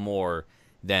lot more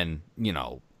than,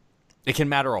 it can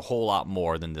matter a whole lot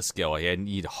more than the skill. You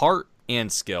need heart and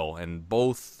skill, and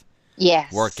both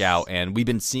work out, and we've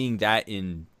been seeing that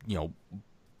in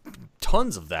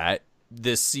tons of that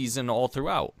this season all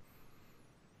throughout.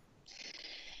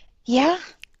 Yeah.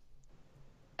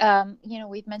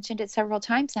 We've mentioned it several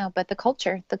times now, but the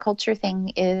culture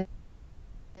thing is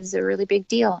a really big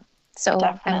deal. So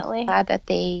Definitely. I'm glad that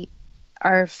they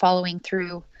are following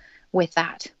through with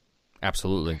that.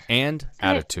 Absolutely. And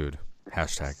attitude.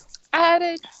 Hashtag.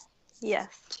 Attitude. Yes.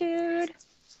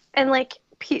 And like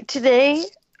today,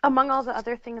 among all the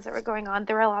other things that were going on,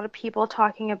 there were a lot of people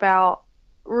talking about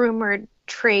rumored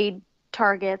trade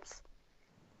targets,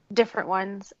 different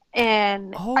ones.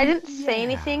 And I didn't say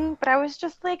anything, but I was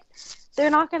just like, they're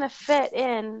not going to fit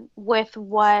in with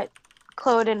what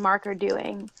Claude and Mark are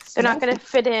doing. They're not going to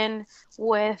fit in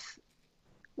with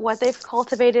what they've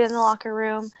cultivated in the locker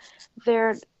room.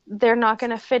 They're not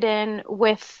going to fit in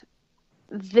with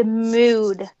the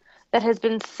mood that has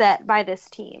been set by this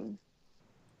team.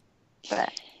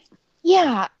 But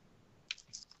yeah.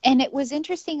 And it was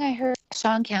interesting. I heard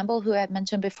Sean Campbell, who I had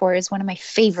mentioned before, is one of my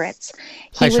favorites.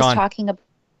 He was Sean. talking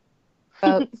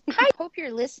about, I hope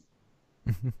you're listening.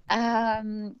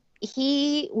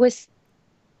 He was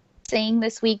saying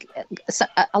this week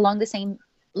along the same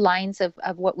lines of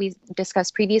what we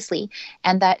discussed previously,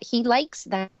 and that he likes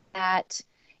that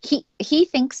he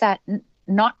thinks that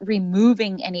not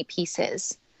removing any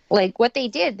pieces, like what they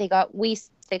did, they got Weiss,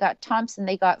 they got Thompson,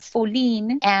 they got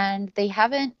Foligno, and they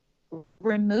haven't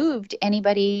removed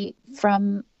anybody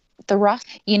from the roster.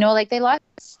 Like they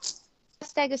lost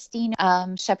Agostino,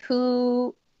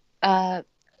 Chaput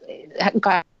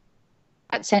got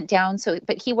sent down. So,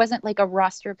 but he wasn't like a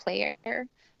roster player.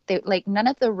 They none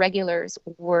of the regulars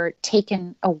were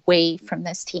taken away from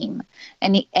this team,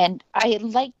 and I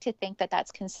like to think that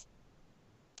that's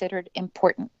considered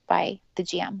important by the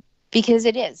GM, because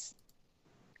it is.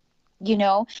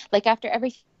 Like after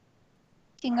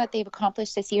everything that they've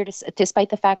accomplished this year,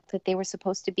 despite the fact that they were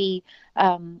supposed to be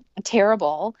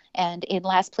terrible and in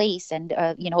last place and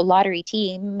lottery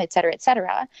team, et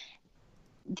cetera,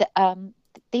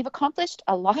 they've accomplished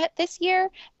a lot this year.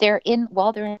 They're in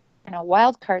a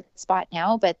wild card spot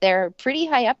now, but they're pretty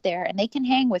high up there, and they can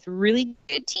hang with really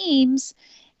good teams.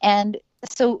 And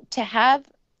so to have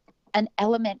an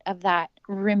element of that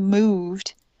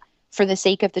removed for the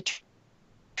sake of the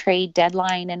trade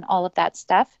deadline and all of that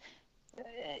stuff,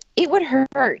 it would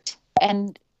hurt.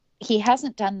 And he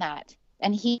hasn't done that.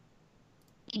 And he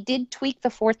did tweak the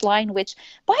fourth line, which,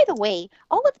 by the way,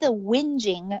 all of the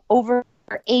whinging over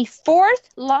a fourth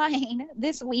line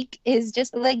this week is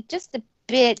just a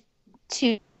bit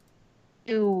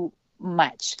too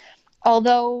much.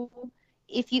 Although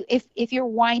if you're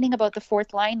whining about the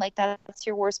fourth line, like that's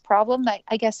your worst problem,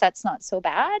 I guess that's not so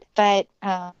bad. But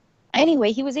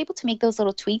anyway, he was able to make those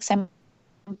little tweaks and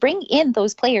bring in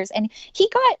those players, and he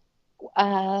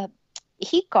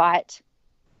got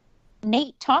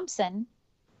Nate Thompson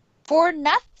for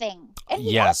nothing, and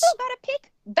he also got a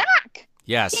pick back.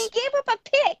 Yes, he gave up a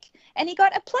pick, and he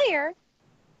got a player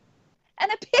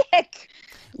and a pick.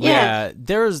 Yeah,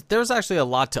 there's actually a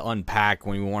lot to unpack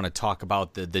when we want to talk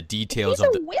about the details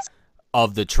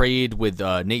of the trade with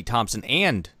Nate Thompson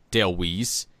and Dale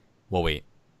Weiss. Well, wait.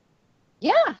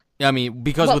 Yeah. I mean,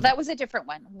 because that was a different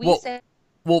one.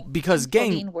 Because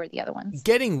were the other ones.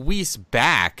 Getting Weiss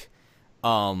back,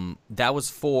 that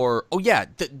was for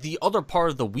the other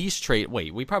part of the Weiss trade.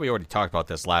 Wait, we probably already talked about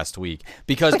this last week,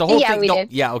 because the whole thing. We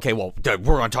did. Yeah, okay. Well, we're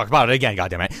going to talk about it again.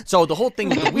 Goddammit. So the whole thing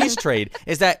with the Weiss trade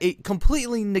is that it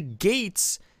completely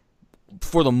negates,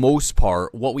 for the most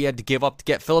part, what we had to give up to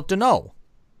get Philip Deneau.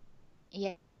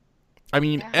 Yeah. I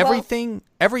mean, everything,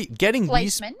 getting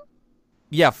Weiss. Fleischmann.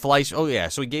 Yeah, Fleischmann. Oh yeah,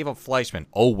 so we gave up Fleischmann.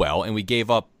 Oh well, and we gave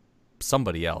up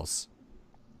somebody else.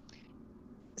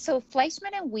 So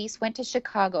Fleischmann and Weiss went to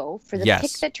Chicago for the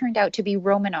pick that turned out to be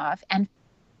Romanov and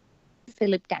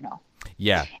Philip Deneau.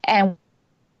 Yeah. And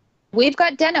we've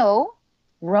got Deno,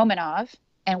 Romanov,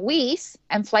 and Weiss,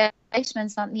 and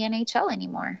Fleischman's not in the NHL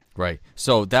anymore. Right.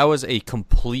 So that was a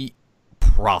complete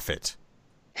profit.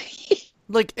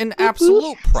 Like an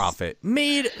absolute profit.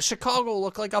 Made Chicago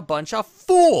look like a bunch of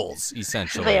fools,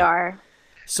 essentially. They are.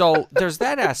 So there's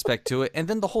that aspect to it. And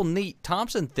then the whole Nate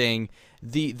Thompson thing,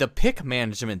 the pick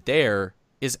management there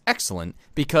is excellent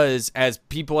because, as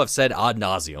people have said ad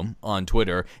nauseum on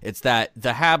Twitter, it's that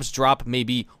the Habs drop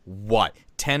maybe,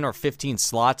 10 or 15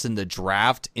 slots in the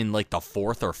draft in like the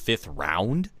 4th or 5th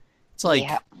round? It's like,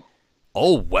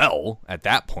 oh, well, at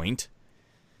that point.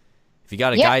 If you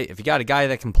got a guy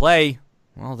that can play,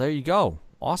 well, there you go.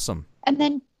 Awesome. And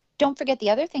then don't forget the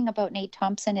other thing about Nate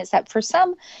Thompson is that for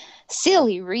some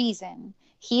silly reason,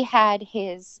 he had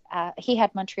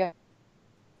Montreal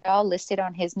listed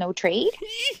on his no trade.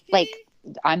 Like,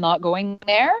 I'm not going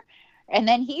there. And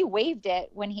then he waived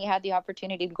it when he had the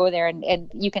opportunity to go there.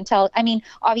 And you can tell, I mean,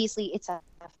 obviously it's a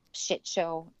shit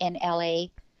show in LA,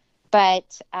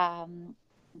 but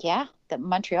the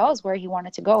Montreal is where he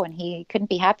wanted to go and he couldn't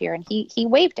be happier. And he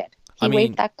waived it. He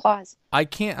waived that clause. I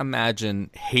can't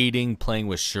imagine hating playing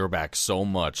with Sherbak so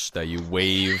much that you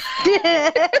waive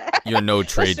your no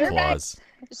trade clause.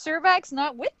 Sherbak's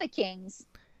not with the Kings.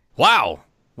 Wow.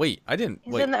 Wait, I didn't.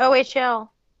 He's in the OHL.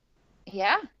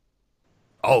 Yeah.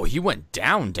 Oh, he went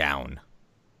down.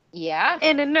 Yeah.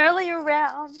 In an earlier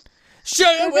round.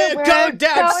 Sure, we'll go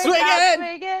down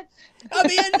swinging. I'll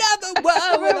be another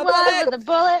one with a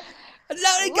bullet.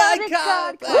 Loaded gun,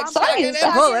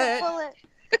 bullet.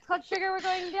 It's called Sugar We're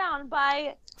Going Down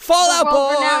by Fallout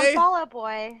Boy. Fallout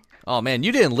Boy. Oh, man,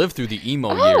 you didn't live through the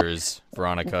emo years,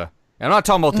 Veronica. And I'm not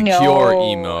talking about the Cure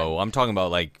emo. I'm talking about,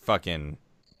 like, fucking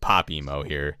pop emo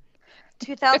here.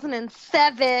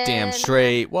 2007. Damn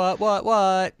straight. What?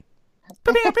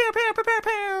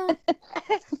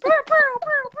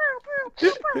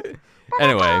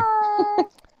 Anyway.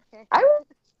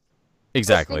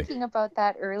 Exactly. I was thinking about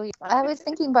that earlier. I was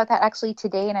thinking about that actually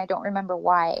today, and I don't remember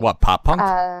why. What, pop punk?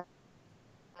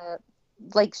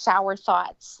 Like shower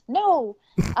thoughts. No.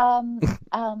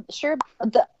 Sure.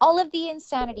 All of the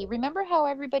insanity. Remember how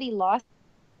everybody lost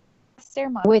their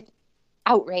mind with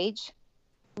outrage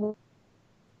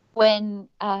when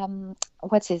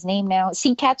what's his name now?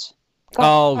 Seacatch.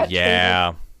 Oh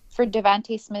yeah. For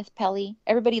Devante Smith-Pelly,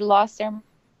 everybody lost their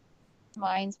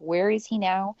minds. Where is he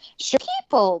now? Sure,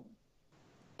 people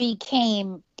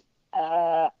became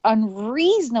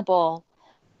unreasonable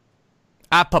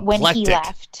when he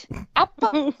left.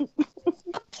 Apoplectic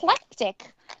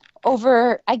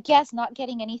over, I guess, not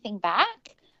getting anything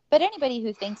back. But anybody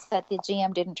who thinks that the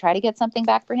GM didn't try to get something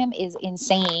back for him is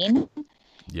insane.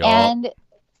 Yep. And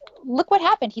look what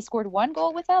happened. He scored 1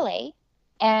 goal with LA.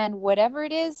 And whatever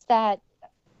it is that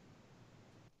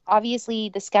obviously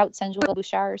the scout Saint-Joel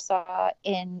Bouchard saw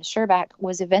in Sherbak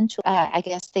was eventually, I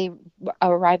guess they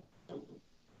arrived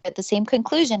at the same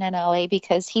conclusion in LA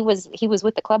because he was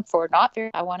with the club for not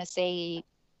very, I want to say,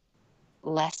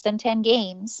 less than 10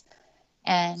 games.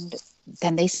 And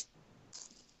then they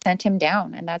sent him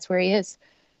down, and that's where he is.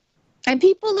 And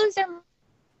people lose their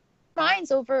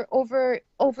minds over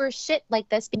shit like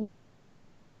this.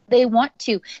 They want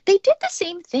to. They did the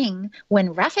same thing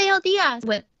when Rafael Diaz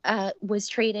was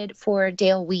traded for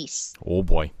Dale Weiss. Oh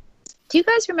boy! Do you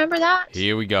guys remember that?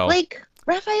 Here we go. Like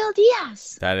Rafael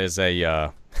Diaz. That is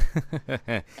a.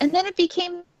 And then it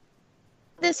became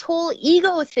this whole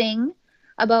ego thing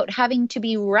about having to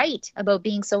be right, about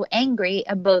being so angry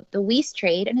about the Weiss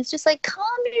trade, and it's just like, calm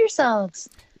yourselves.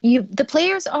 The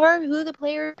players are who the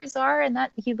players are, and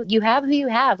that you have who you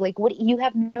have. Like, what, you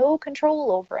have no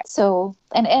control over it. So,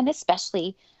 and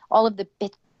especially all of the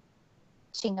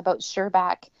bitching about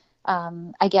Sherbak.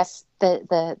 I guess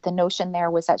the notion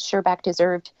there was that Sherbak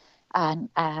deserved an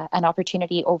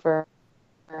opportunity over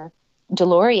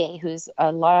Delorier, who's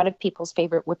a lot of people's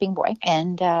favorite whipping boy,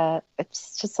 and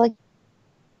it's just like,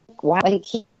 wow, like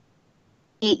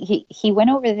he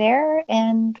went over there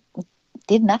and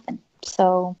did nothing.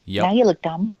 So now you look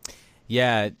dumb.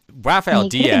 Yeah, Rafael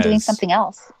Diaz. Could have been doing something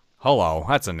else. Hello,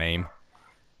 that's a name.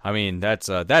 I mean, that's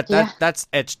that's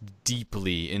etched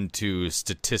deeply into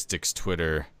statistics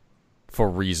Twitter for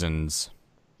reasons.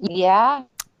 Yeah.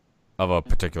 Of a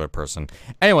particular person.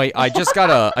 Anyway, I just got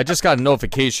a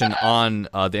notification on the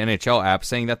NHL app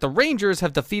saying that the Rangers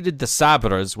have defeated the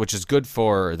Sabres, which is good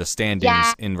for the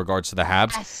standings in regards to the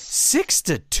Habs,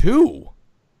 6-2.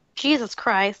 Jesus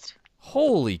Christ.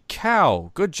 Holy cow.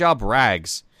 Good job,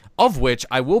 Rags. Of which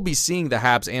I will be seeing the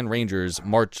Habs and Rangers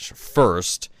March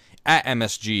 1st at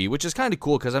MSG, which is kind of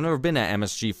cool because I've never been at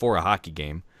MSG for a hockey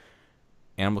game.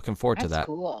 And I'm looking forward to that. That's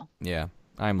cool. Yeah,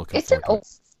 I'm looking forward to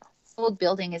it. old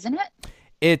building, isn't it?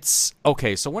 It's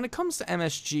okay. So when it comes to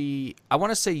MSG, I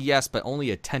want to say yes, but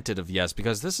only a tentative yes,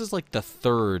 because this is like the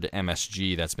third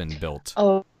MSG that's been built.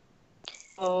 Oh,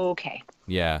 okay.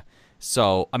 Yeah.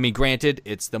 So, I mean, granted,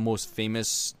 it's the most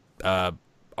famous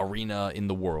arena in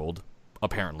the world,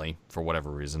 apparently, for whatever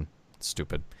reason.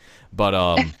 Stupid. But,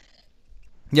 yeah,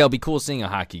 it'll be cool seeing a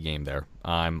hockey game there.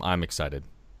 I'm excited.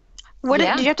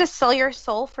 Did you have to sell your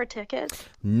soul for tickets?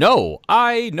 No,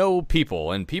 I know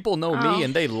people, and people know me,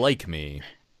 and they like me.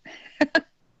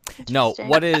 No,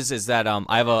 what is that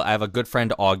I have a good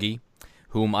friend, Augie,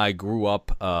 whom I grew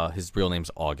up, his real name's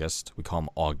August. We call him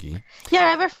Augie. Yeah, I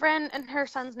have a friend, and her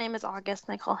son's name is August,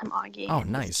 and I call him Augie. Oh,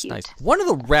 nice, nice. One of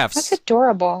the refs. That's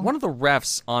adorable. One of the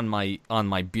refs on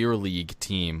my beer league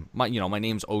team, my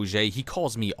name's OJ. He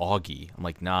calls me Augie. I'm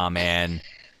like, nah, man.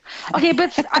 Okay,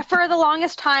 but for the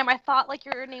longest time, I thought like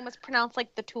your name was pronounced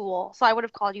like the Tool, so I would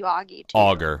have called you Augie too.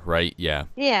 Auger, right? Yeah.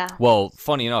 Yeah. Well,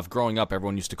 funny enough, growing up,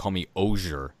 everyone used to call me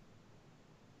Ozier.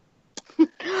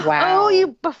 Wow. Oh,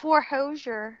 you before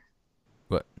Hosier.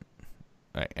 But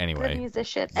anyway, Good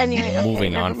musician. Anyway,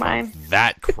 moving on from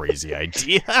that crazy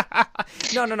idea.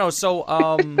 No. So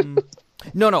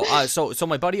So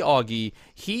my buddy Augie,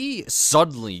 he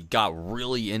suddenly got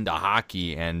really into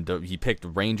hockey, and he picked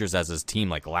Rangers as his team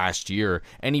like last year,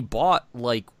 and he bought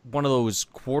like one of those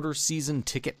quarter season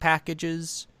ticket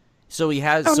packages. So he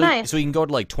has, nice. So he can go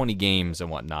to like 20 games and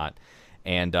whatnot.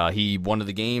 And one of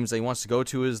the games that he wants to go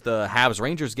to is the Habs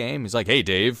Rangers game. He's like, "Hey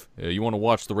Dave, you want to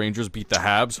watch the Rangers beat the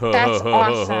Habs?" That's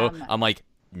awesome. I'm like,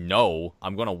 "No,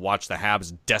 I'm gonna watch the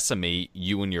Habs decimate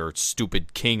you and your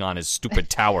stupid king on his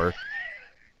stupid tower."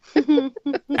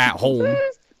 At home,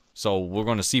 so we're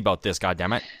going to see about this,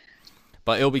 goddammit.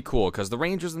 But it'll be cool because the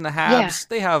Rangers and the Habs,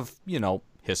 they have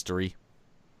history.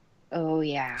 Oh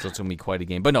yeah. So it's going to be quite a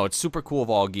game. But no, it's super cool of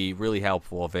Augie, really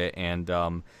helpful of it, and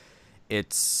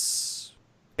it's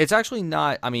actually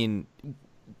not. I mean,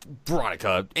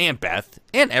 Veronica and Beth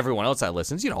and everyone else that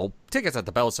listens, tickets at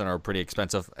the Bell Center are pretty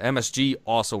expensive. MSG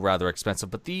also rather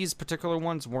expensive, but these particular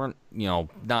ones weren't,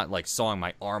 not like sawing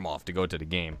my arm off to go to the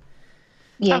game.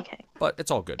 Yeah. Okay. But it's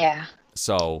all good. Yeah.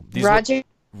 So these Roger look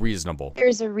reasonable.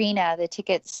 Rogers Arena, the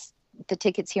tickets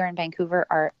here in Vancouver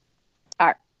are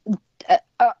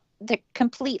they're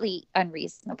completely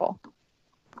unreasonable.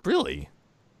 Really?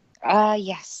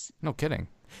 Yes. No kidding.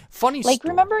 Funny Like,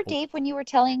 story. remember, Dave, when you were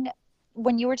telling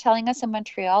us in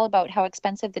Montreal about how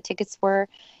expensive the tickets were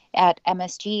at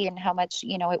MSG and how much,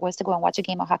 it was to go and watch a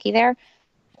game of hockey there?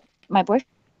 My boyfriend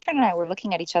and I were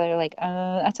looking at each other like,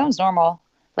 that sounds normal.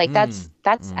 Like, that's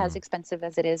as expensive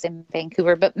as it is in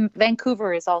Vancouver. But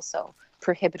Vancouver is also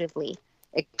prohibitively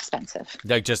expensive.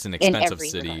 Like, just an expensive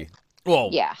city. Regard. Well,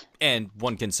 yeah. And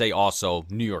one can say also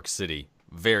New York City.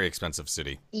 Very expensive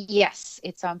city. Yes,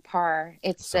 it's on par.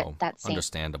 It's So, that same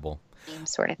understandable.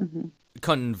 sort of. Mm-hmm.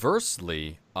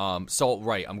 Conversely, I'm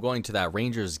going to that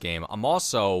Rangers game. I'm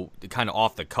also kind of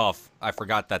off the cuff. I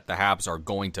forgot that the Habs are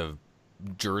going to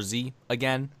Jersey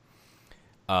again.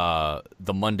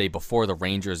 The Monday before the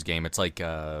Rangers game. It's like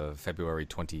February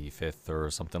 25th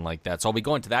or something like that. So I'll be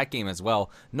going to that game as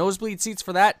well. Nosebleed seats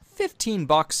for that,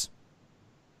 $15.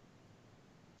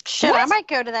 Shit, I might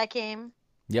go to that game.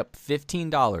 Yep,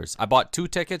 $15. I bought 2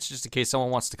 tickets just in case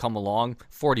someone wants to come along.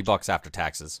 $40 after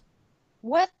taxes.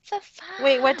 What the fuck?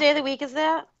 Wait, what day of the week is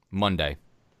that? Monday.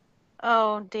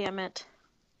 Oh, damn it.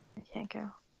 I can't go.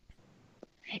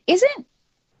 Isn't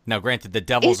Now, granted, the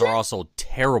Devils are also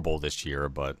terrible this year,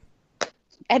 but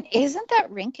that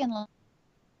rink in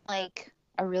like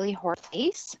a really horrible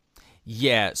place?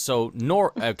 yeah. So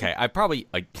okay,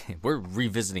 we're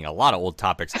revisiting a lot of old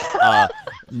topics.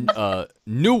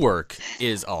 Newark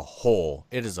is a hole.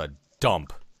 It is a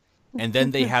dump, and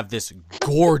then they have this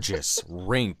gorgeous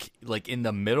rink, like in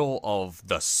the middle of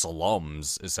the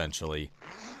slums, essentially.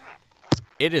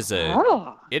 It is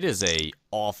a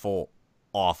awful,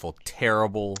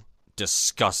 terrible,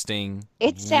 disgusting,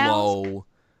 It sounds low,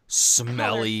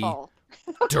 smelly, colorful.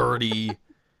 dirty,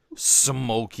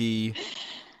 smoky,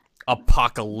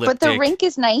 apocalyptic. But the rink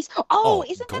is nice. Oh,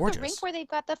 Isn't that gorgeous. the rink where they've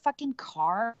got the fucking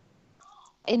car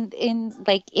in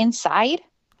like inside?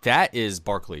 That is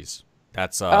Barclays.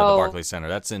 That's the Oh. Barclays Center.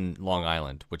 That's in Long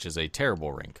Island, which is a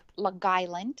terrible rink. Long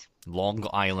Island. Long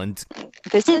Island.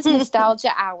 This is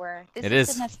nostalgia hour. This It is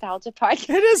is. a nostalgia podcast.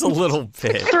 It is a little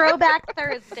bit. Throwback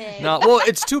Thursday. No, well,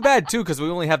 it's too bad too because we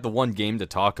only have the one game to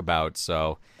talk about.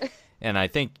 So, and I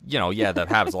think the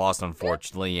Habs lost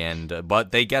unfortunately, and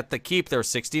but they get to keep their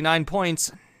 69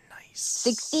 points. Nice.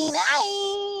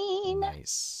 69.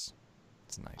 Nice.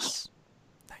 It's nice.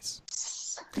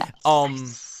 Nice. Nice.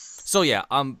 So yeah,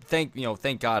 thank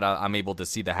God I'm able to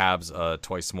see the Habs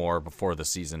twice more before the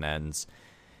season ends,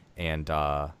 and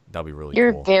that'll be really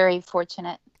You're cool. very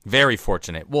fortunate. Very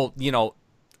fortunate. Well,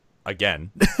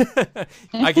 again,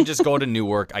 I can just go to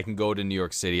Newark. I can go to New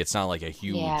York City. It's not like a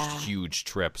huge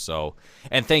trip. So,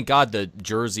 and thank God the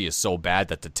jersey is so bad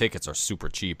that the tickets are super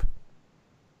cheap.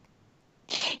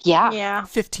 Yeah. Yeah.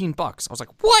 $15. I was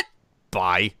like, what?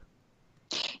 Buy.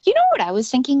 You know what I was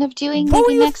thinking of doing What were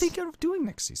maybe you next thinking of doing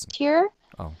next season? year?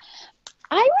 Oh.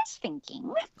 I was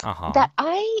thinking Uh-huh. that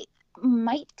I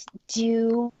might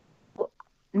do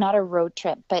not a road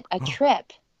trip, but a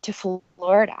trip to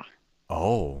Florida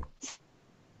Oh.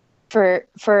 to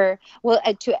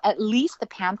at least the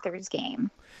Panthers game,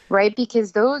 right?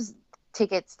 Because those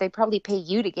tickets they probably pay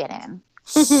you to get in.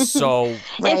 So,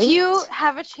 Right? If you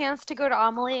have a chance to go to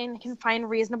Amelie and can find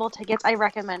reasonable tickets, I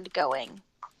recommend going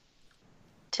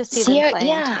to see them play in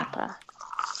Tampa.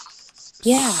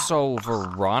 Yeah. So,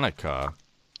 Veronica.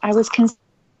 I was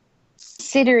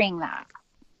considering that.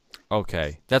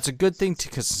 Okay. That's a good thing to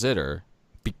consider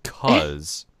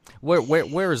because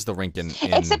where is the rink in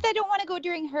Except I don't want to go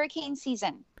during hurricane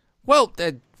season. Well,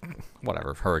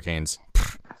 whatever. Hurricanes.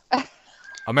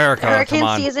 America, Hurricane come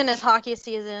on. season is hockey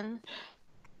season.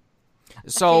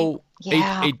 So,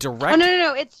 Yeah. a direct... Oh,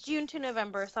 no. It's June to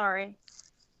November. Sorry.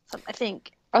 I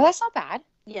think. Oh, that's not bad.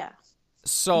 Yeah.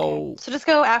 So, So just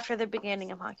go after the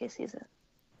beginning of hockey season.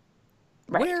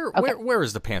 Right. Okay. where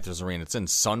is the Panthers Arena? It's in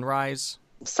Sunrise?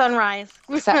 Sunrise.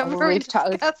 Remember we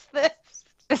discussed this.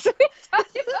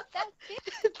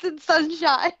 It's in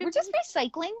Sunshine. We're just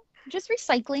recycling.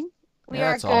 We Yeah,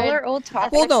 are that's good. all. All our old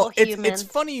topics. Well, no, ethical it's humans.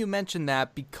 funny you mention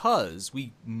that because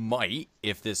we might,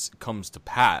 if this comes to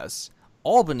pass,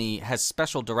 Albany has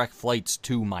special direct flights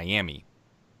to Miami.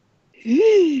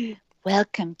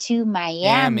 Welcome to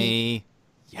Miami.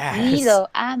 Yes. Hello,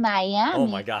 I'm Miami. Oh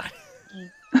my god.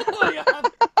 Oh my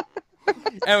god.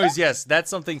 Anyways, yes, that's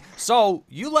something. So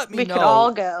you let me We know, could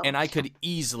all go. and I could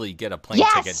easily get a plane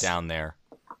Yes! ticket down there.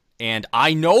 And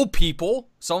I know people.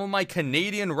 Some of my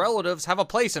Canadian relatives have a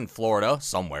place in Florida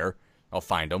somewhere. I'll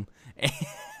find them. And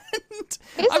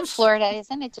Isn't Florida,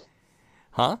 isn't it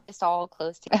Huh? just all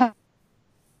close together?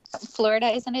 Florida,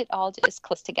 isn't it all just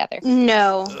close together?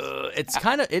 No. It's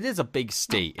kind of. It is a big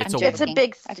state. It's I'm a. It's a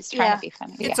big- I was trying yeah. to be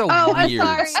funny. It's yeah. a Oh, I'm weird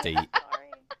sorry. state.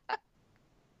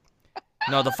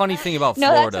 No, the funny thing about No,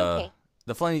 that's Florida. okay.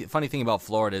 The funny thing about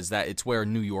Florida is that it's where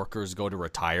New Yorkers go to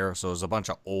retire. So there's a bunch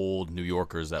of old New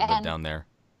Yorkers that live And- down there,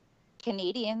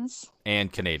 Canadians.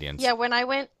 and Canadians. Yeah, when I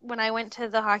went to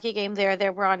the hockey game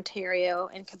there were Ontario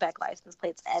and Quebec license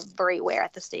plates everywhere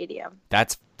at the stadium.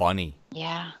 That's funny.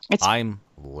 Yeah. It's I'm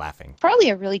laughing. probably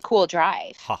a really cool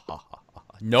drive. Ha ha ha. Ha.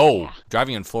 No, Yeah.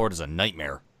 driving in Florida is a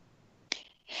nightmare.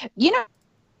 You know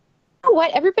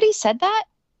what? Everybody said that.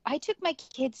 I took my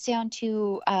kids down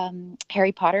to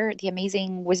Harry Potter, the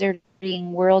amazing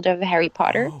wizarding world of Harry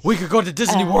Potter. We could go to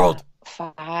Disney World.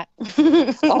 Oh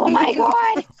my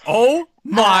god! Oh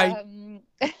my.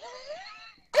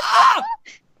 Ah!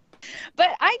 But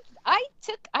I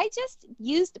just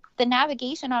used the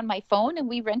navigation on my phone, and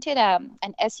we rented an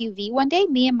SUV one day,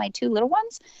 me and my two little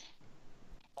ones.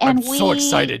 And I'm so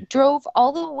excited. drove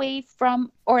all the way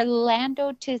from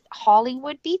Orlando to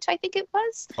Hollywood Beach, I think it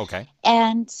was. Okay.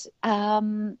 And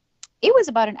it was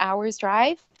about an hour's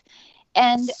drive.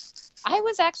 And I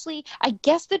was actually, I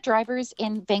guess the drivers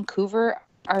in Vancouver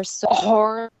are so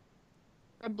horribly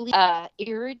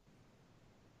irritating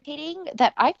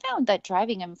that I found that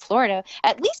driving in Florida,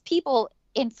 at least people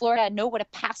in Florida know what a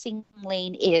passing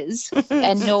lane is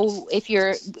and know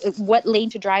what lane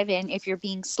to drive in if you're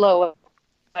being slow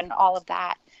and all of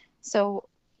that. So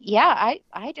yeah,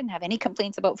 I didn't have any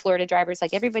complaints about Florida drivers.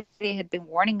 Like, everybody had been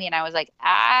warning me, and I was like,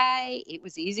 it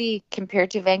was easy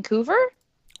compared to Vancouver.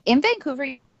 In Vancouver,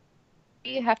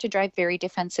 you have to drive very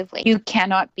defensively. You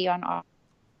cannot be on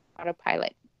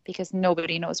autopilot because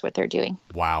nobody knows what they're doing.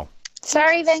 Wow.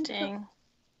 Sorry, Interesting.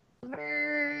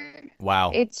 Vancouver.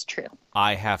 Wow. It's true.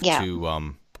 I have Yeah.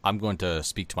 to. I'm going to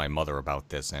speak to my mother about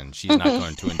this, and she's not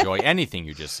going to enjoy anything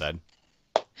you just said.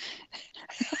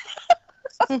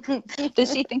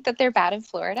 Does she think that they're bad in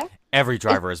Florida? Every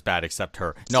driver is bad except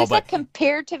her. No, She said but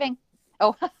compared to Vancouver.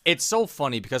 Oh, it's so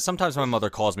funny because sometimes my mother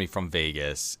calls me from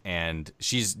Vegas, and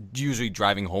she's usually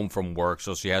driving home from work,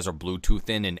 so she has her Bluetooth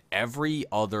in, and every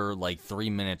other, 3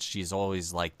 minutes, she's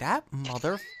always like, that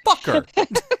motherfucker.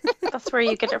 That's where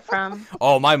you get it from.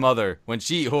 Oh, my mother. When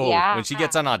she Yeah.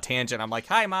 gets on a tangent, I'm like,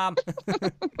 hi, Mom.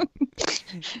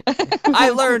 I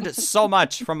learned so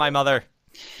much from my mother.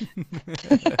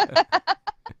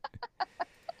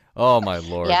 Oh, my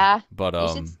Lord. Yeah. But, you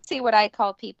should see what I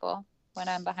call people. when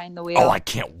I'm behind the wheel. Oh, I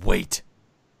can't wait.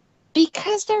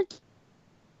 Because they're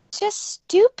just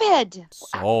stupid.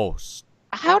 So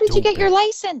How did you get your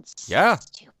license? Yeah.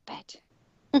 Stupid.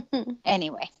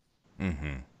 Anyway,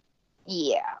 Mm-hmm.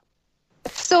 yeah.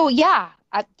 So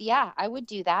I would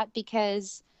do that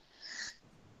because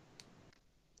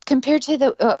compared to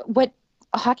the what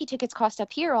hockey tickets cost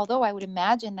up here, although I would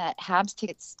imagine that Habs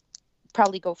tickets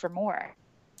probably go for more.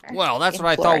 Well, that's in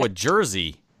what I thought Florida. with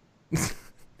Jersey.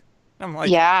 I'm like,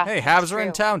 Yeah, hey, that's Habs are in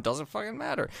true. town. Doesn't fucking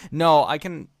matter. No,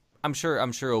 I'm sure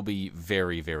it'll be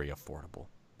very, very affordable.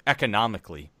 Economic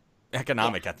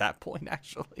at that point,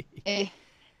 actually. Eh,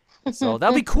 So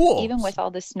that'll be cool. even with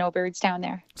all the snowbirds down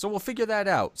there. So we'll figure that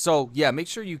out. So yeah, make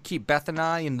sure you keep Beth and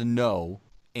I in the know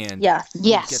and Yes.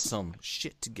 Yes. get some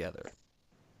shit together.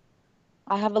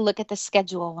 I'll have a look at the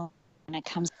schedule when it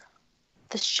comes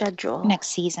The schedule. next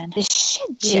season. The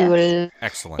schedule.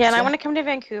 Excellent. Yeah, and I want to come to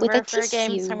Vancouver With a for a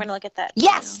game, tissue. so I'm going to look at that.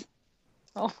 Yes. too.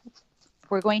 Oh,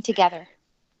 We're going together.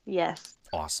 yes.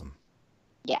 Awesome.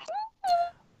 Yeah.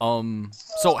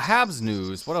 So Habs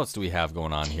news. What else do we have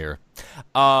going on here?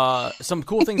 Some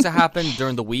cool things that happened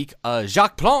during the week.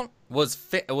 Jacques Plante was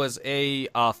a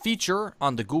feature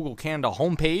on the Google Canada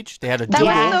homepage. They had a That doodle.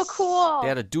 was Yes. so cool. They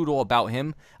had a doodle about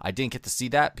him. I didn't get to see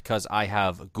that because I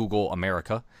have Google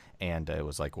America, and it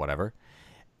was like whatever.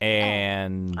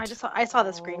 And I saw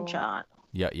the screenshot.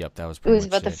 yep, that was It pretty was much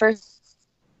about the first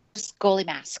goalie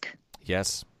mask.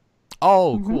 Yes.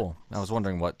 Oh, cool. I was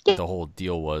wondering what Yeah. the whole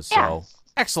deal was. Yeah. So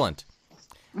excellent.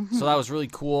 So that was really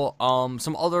cool.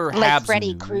 Some other Like Habs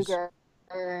Freddy news. Krueger.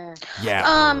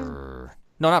 Yeah.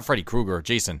 No, not Freddy Krueger.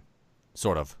 Jason,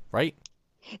 sort of, right?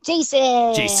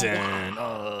 Jason. Jason.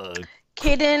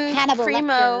 Caden Hannibal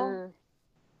Primo. Lecter.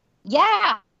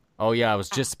 Yeah. Oh yeah, I was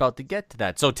just about to get to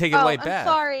that. So take it away, I'm Beth.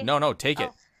 sorry. No, take it.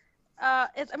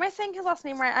 Am I saying his last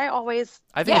name right? I always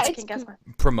I think Yeah, it's can guess.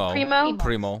 Primo.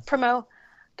 Primo.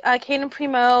 Caden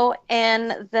Primo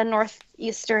and the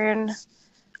Northeastern.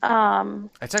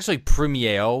 It's actually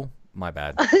Premio. My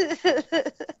bad.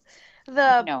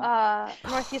 The No.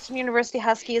 Northeastern University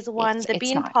Huskies won the It's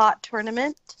Bean not. Pot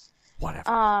tournament.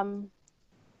 Whatever.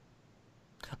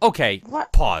 Okay.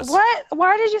 What? Pause. What?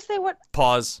 Why did you say what?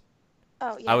 Pause.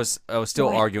 Oh, yeah. I was still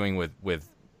What? arguing with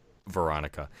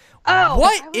Veronica. Oh,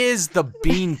 What is the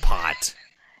Bean Pot?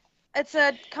 It's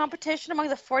a competition among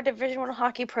the 4 Division I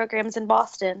hockey programs in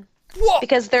Boston Whoa.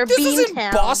 because they're This is in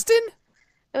Beantown. Boston?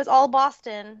 It was all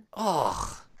Boston.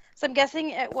 Ugh. So I'm guessing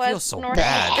it feel was so Northeastern,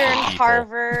 bad for people.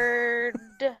 Harvard.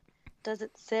 Does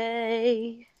it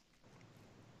say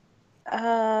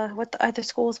what the other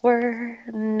schools were?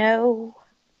 No.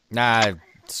 Nah,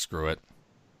 screw it.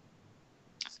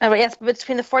 But yes,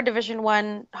 between the 4 Division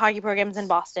I hockey programs in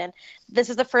Boston. This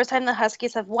is the first time the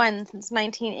Huskies have won since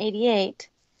 1988.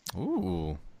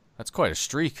 Ooh, that's quite a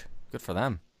streak. Good for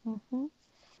them.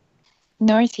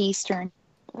 Northeastern.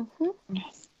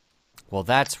 Well,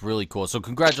 that's really cool. So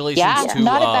congratulations Yeah, to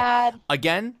not a bad.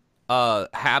 again,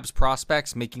 Habs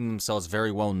prospects making themselves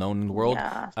very well known in the world.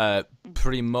 Yeah.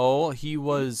 Primo, he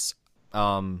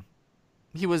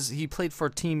played for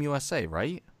Team USA,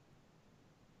 right?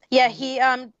 Yeah,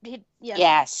 yeah.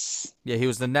 Yes. Yeah, he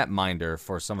was the netminder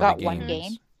for some Got of the one games.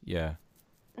 game. Yeah.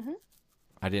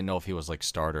 I didn't know if he was like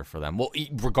starter for them. Well,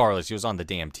 regardless, he was on the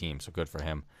damn team, so good for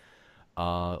him.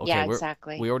 Okay, Yeah,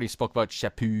 exactly. We already spoke about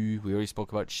Shepu. We already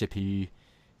spoke about Shippy.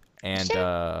 And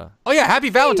oh yeah, happy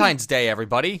Valentine's Day,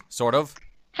 everybody. Sort of.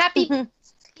 Happy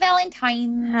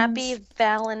Valentine's. Happy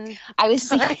Valentine's I was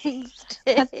saying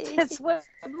Day. that's what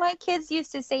my kids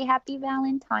used to say. Happy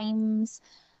Valentine's.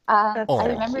 That's Oh. I so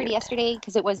remembered cute. yesterday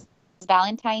because it was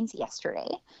Valentine's yesterday,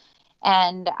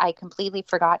 and I completely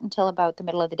forgot until about the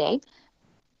middle of the day.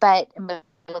 But middle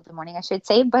of the morning, I should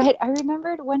say. But I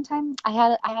remembered one time I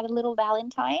had a little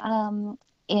Valentine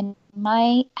in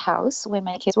my house when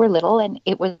my kids were little, and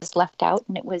it was left out,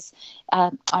 and it was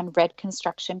on red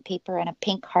construction paper and a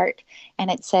pink heart, and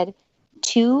it said,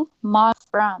 "To Ma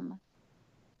from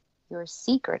your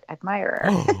secret admirer."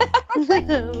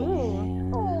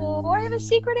 Oh, I have a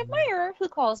secret admirer who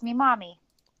calls me mommy.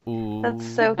 Ooh. That's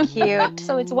so cute.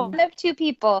 So it's one of 2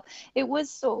 people. It was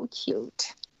so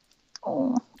cute.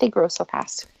 Oh, they grow so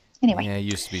fast. Anyway, Yeah, it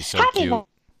used to be so happy cute.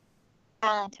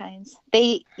 Valentine's.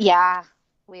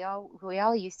 We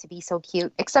all used to be so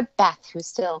cute, except Beth, who's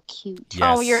still cute.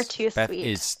 Yes, Oh, you're too Beth sweet.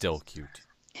 is still cute.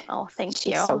 Oh, thank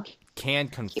She's you. so cute. Can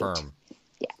confirm.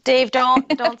 Dave, don't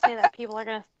say that. People are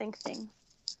gonna think things.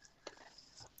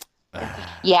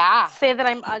 Yeah. Say that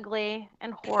I'm ugly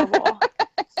and horrible.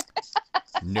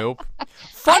 Nope. I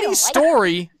Funny don't like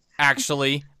story,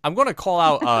 actually. I'm going to call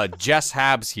out Jess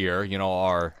Habs here,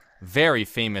 our very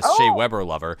famous Oh. Shea Weber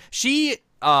lover. She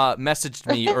messaged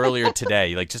me earlier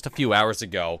today, like just a few hours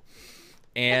ago.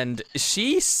 And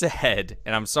she said,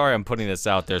 and I'm sorry I'm putting this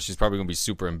out there. She's probably going to be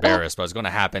super embarrassed, but it's going to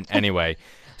happen anyway.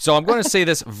 So I'm going to say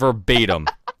this verbatim.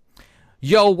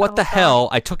 Yo, what the hell?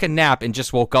 I took a nap and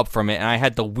just woke up from it, and I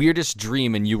had the weirdest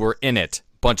dream, and you were in it.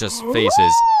 Bunch of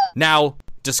faces. Now,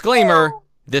 disclaimer,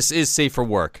 this is safe for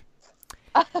work.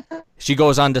 She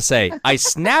goes on to say, I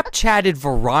Snapchatted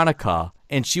Veronica,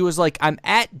 and she was like, I'm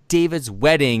at David's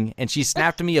wedding, and she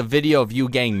snapped me a video of you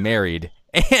getting married.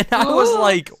 And I was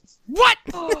like, what?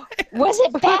 Was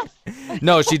it Beth?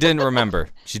 No, she didn't remember.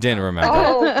 She didn't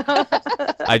remember. Oh.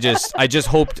 I just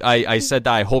hoped, I said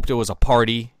that I hoped it was a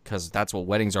party, because that's what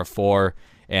weddings are for,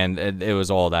 and it was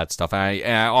all that stuff.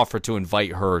 And I offered to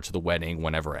invite her to the wedding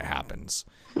whenever it happens.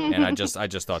 And I just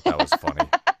thought that was funny.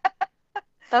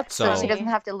 That's So- She doesn't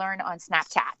have to learn on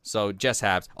Snapchat. So Jess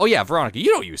Habs. Oh yeah, Veronica, you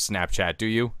don't use Snapchat, do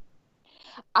you?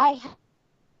 I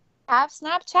have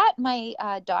Snapchat. My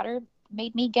daughter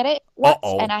made me get it once,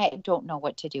 Uh-oh. and I don't know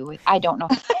what to do with. I don't know.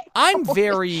 I'm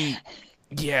very,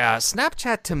 yeah.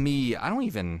 Snapchat to me, I don't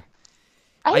even.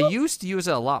 I don't used to use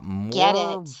it a lot more, get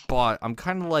it. but I'm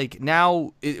kind of like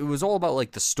now. It was all about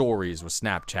like the stories with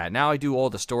Snapchat. Now I do all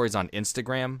the stories on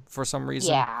Instagram for some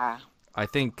reason. Yeah. I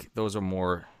think those are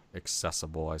more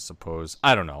accessible, I suppose.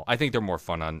 I don't know. I think they're more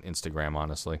fun on Instagram,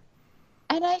 honestly.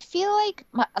 And I feel like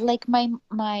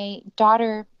my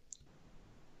daughter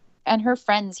and her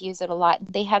friends use it a lot.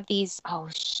 They have these, oh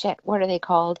shit, what are they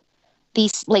called?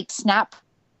 These like snap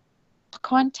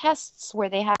contests where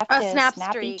they have A to snap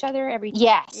snap streak. each other every a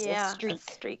yeah, streak.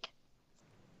 streak.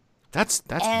 That's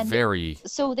And- very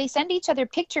So they send each other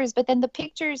pictures, but then the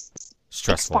pictures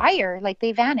stressful. expire, like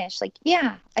they vanish. Like,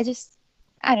 yeah,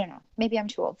 I don't know. Maybe I'm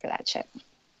too old for that shit.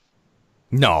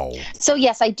 No. So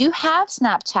yes, I do have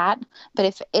Snapchat, but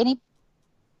if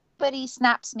anybody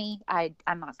snaps me,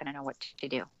 I'm not gonna know what to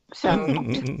do. So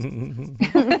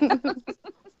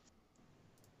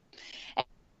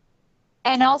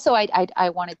and also I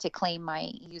wanted to claim my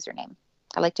username.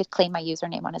 I like to claim my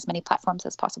username on as many platforms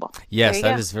as possible. Yes, There you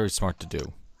that go. is very smart to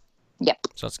do. Yep.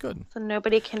 So that's good. So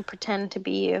nobody can pretend to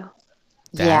be you.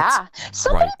 Yeah.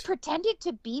 Somebody right. pretended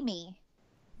to be me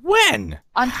When?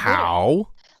 on Twitter. How?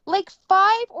 Like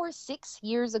 5 or 6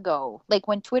 years ago, like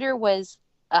when Twitter was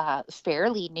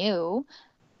fairly new.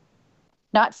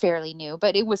 Not fairly new,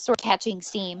 but it was sort of catching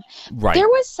steam. Right. There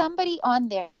was somebody on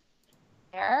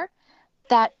there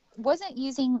that wasn't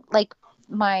using like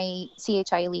my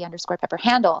CHILE_pepper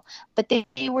handle, but they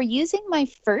were using my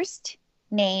first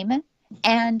name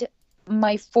and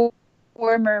my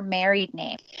former married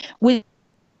name, which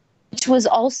was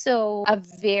also a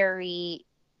very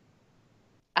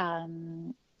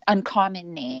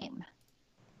uncommon name.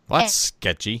 Well, that's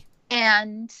sketchy.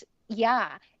 And yeah,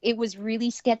 it was really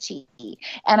sketchy.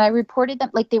 And I reported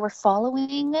them, like they were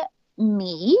following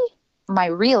me, my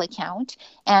real account,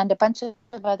 and a bunch of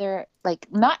other, like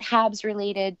not Habs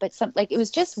related, but some, like it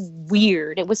was just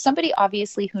weird. It was somebody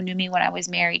obviously who knew me when I was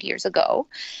married years ago.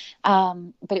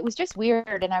 But it was just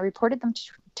weird. And I reported them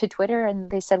to Twitter, and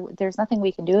they said, there's nothing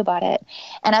we can do about it.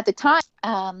 And at the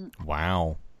time,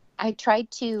 Wow. I tried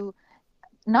to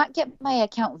not get my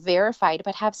account verified,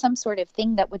 but have some sort of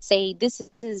thing that would say, this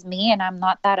is me and I'm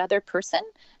not that other person.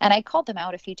 And I called them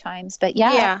out a few times, but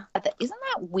yeah. Isn't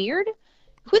that weird?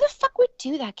 Who the fuck would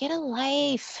do that? Get a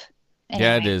life.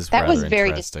 Yeah, it Anyway, is that rather was very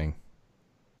interesting.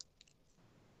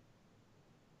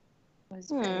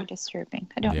 very disturbing.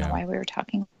 I don't Yeah. know why we were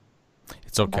talking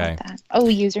It's okay. about that. Oh,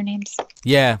 usernames.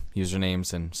 Yeah,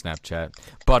 usernames and Snapchat.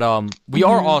 But we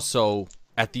are also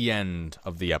at the end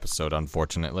of the episode,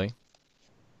 unfortunately.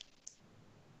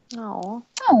 Oh.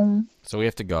 Oh. So we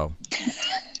have to go.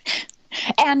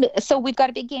 And so we've got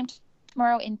a big game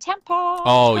tomorrow in Tampa.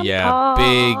 Oh yeah,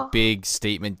 Tampa. big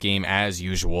statement game as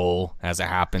usual, as it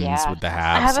happens Yeah. with the Habs.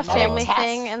 I have a Another family test.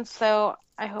 thing, and so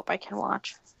I hope I can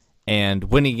watch. And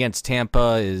winning against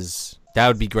Tampa that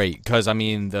would be great, because I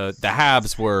mean the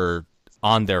Habs were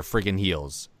on their friggin'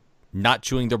 heels, not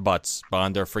chewing their butts, but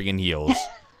on their friggin' heels.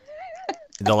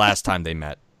 The last time they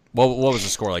met. What was the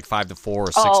score, like 5-4 or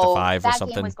 6-5 or that game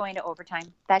something? was going to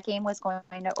overtime. That game was going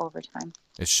to overtime.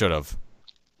 It should have.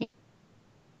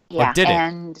 Yeah, did it?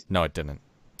 and No, it didn't.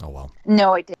 Oh well.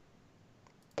 no, it did.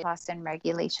 Lost in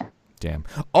regulation. Damn.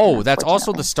 Oh, that's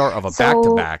also the start of a So-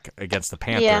 back-to-back against the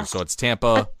Panthers. Yeah. So it's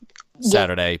Tampa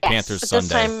Saturday, yes. Panthers But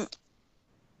Sunday. this time,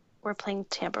 we're playing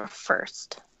Tampa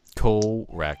first.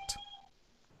 Correct.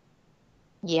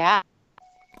 Yeah.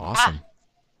 Awesome.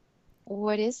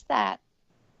 What is that?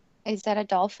 Is that a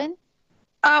dolphin?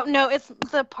 Oh no, it's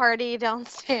the party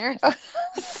downstairs.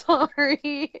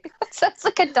 Sorry. Sounds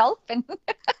like a dolphin.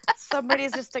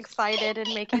 Somebody's just excited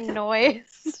and making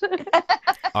noise.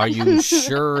 Are you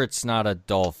sure it's not a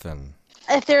dolphin?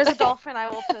 If there's a dolphin, I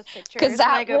will post pictures. Because when that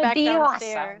I go would back be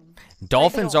downstairs. awesome.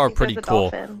 Dolphins I don't are think pretty there's a cool.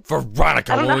 dolphin.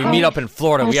 Veronica, I don't when we know. meet up in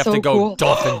Florida, we That's have to so go cool.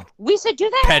 dolphin We should do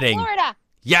that petting. in Florida.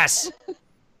 Yes.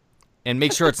 And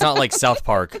make sure it's not like South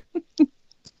Park.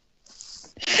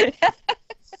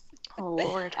 Oh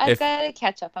Lord. I've If- got to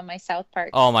catch up on my South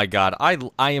Park. Oh my god,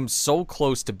 I am so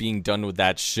close to being done with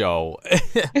that show.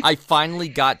 I finally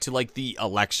got to like the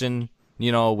election,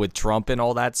 with Trump and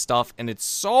all that stuff, and it's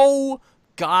so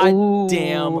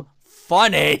goddamn Ooh.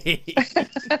 funny.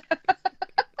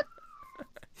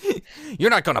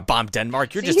 You're not gonna bomb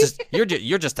Denmark. You're just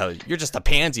a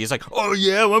pansy. It's like, oh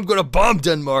yeah, well, I'm gonna bomb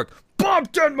Denmark. Bomb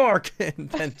Denmark, and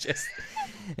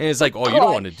it's like, oh, you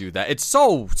don't want to do that. It's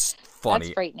so funny.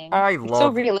 That's frightening. I It's so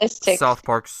love realistic. South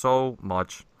Park so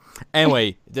much.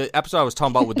 Anyway, the episode I was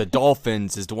talking about with the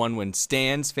dolphins is the one when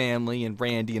Stan's family and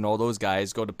Randy and all those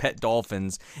guys go to pet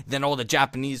dolphins. Then all the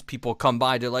Japanese people come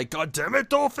by. They're like, God damn it,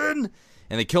 dolphin!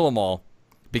 And they kill them all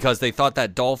because they thought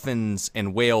that dolphins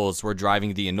and whales were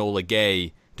driving the Enola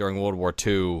Gay during World War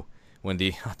II when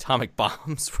the atomic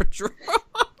bombs were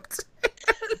dropped.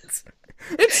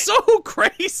 It's so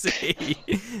crazy.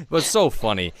 It was so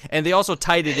funny. And they also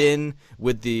tied it in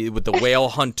with the whale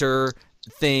hunter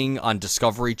thing on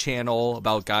Discovery Channel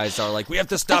about guys that are like, we have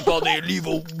to stop all the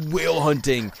illegal whale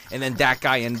hunting. And then that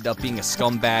guy ended up being a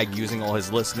scumbag using all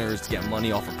his listeners to get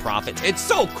money off of profits. It's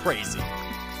so crazy.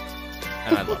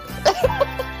 And I love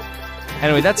it.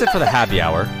 Anyway, that's it for the happy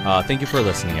hour. Thank you for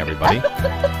listening, everybody.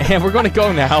 And we're going to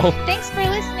go now. Thanks for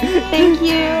listening. Thank you.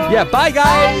 Yeah, bye,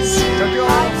 guys. Talk to you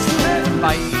all.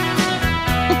 Bye.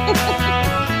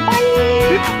 Bye.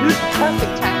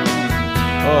 Perfect time.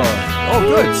 Oh,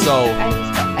 good. So,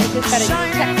 I just got a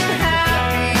text.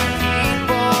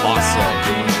 awesome.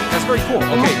 That's very cool.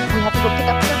 Okay. We have to go pick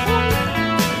up the phone.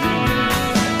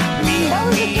 That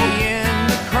was a good one. in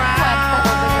the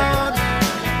crowd,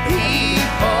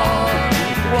 people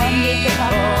One gig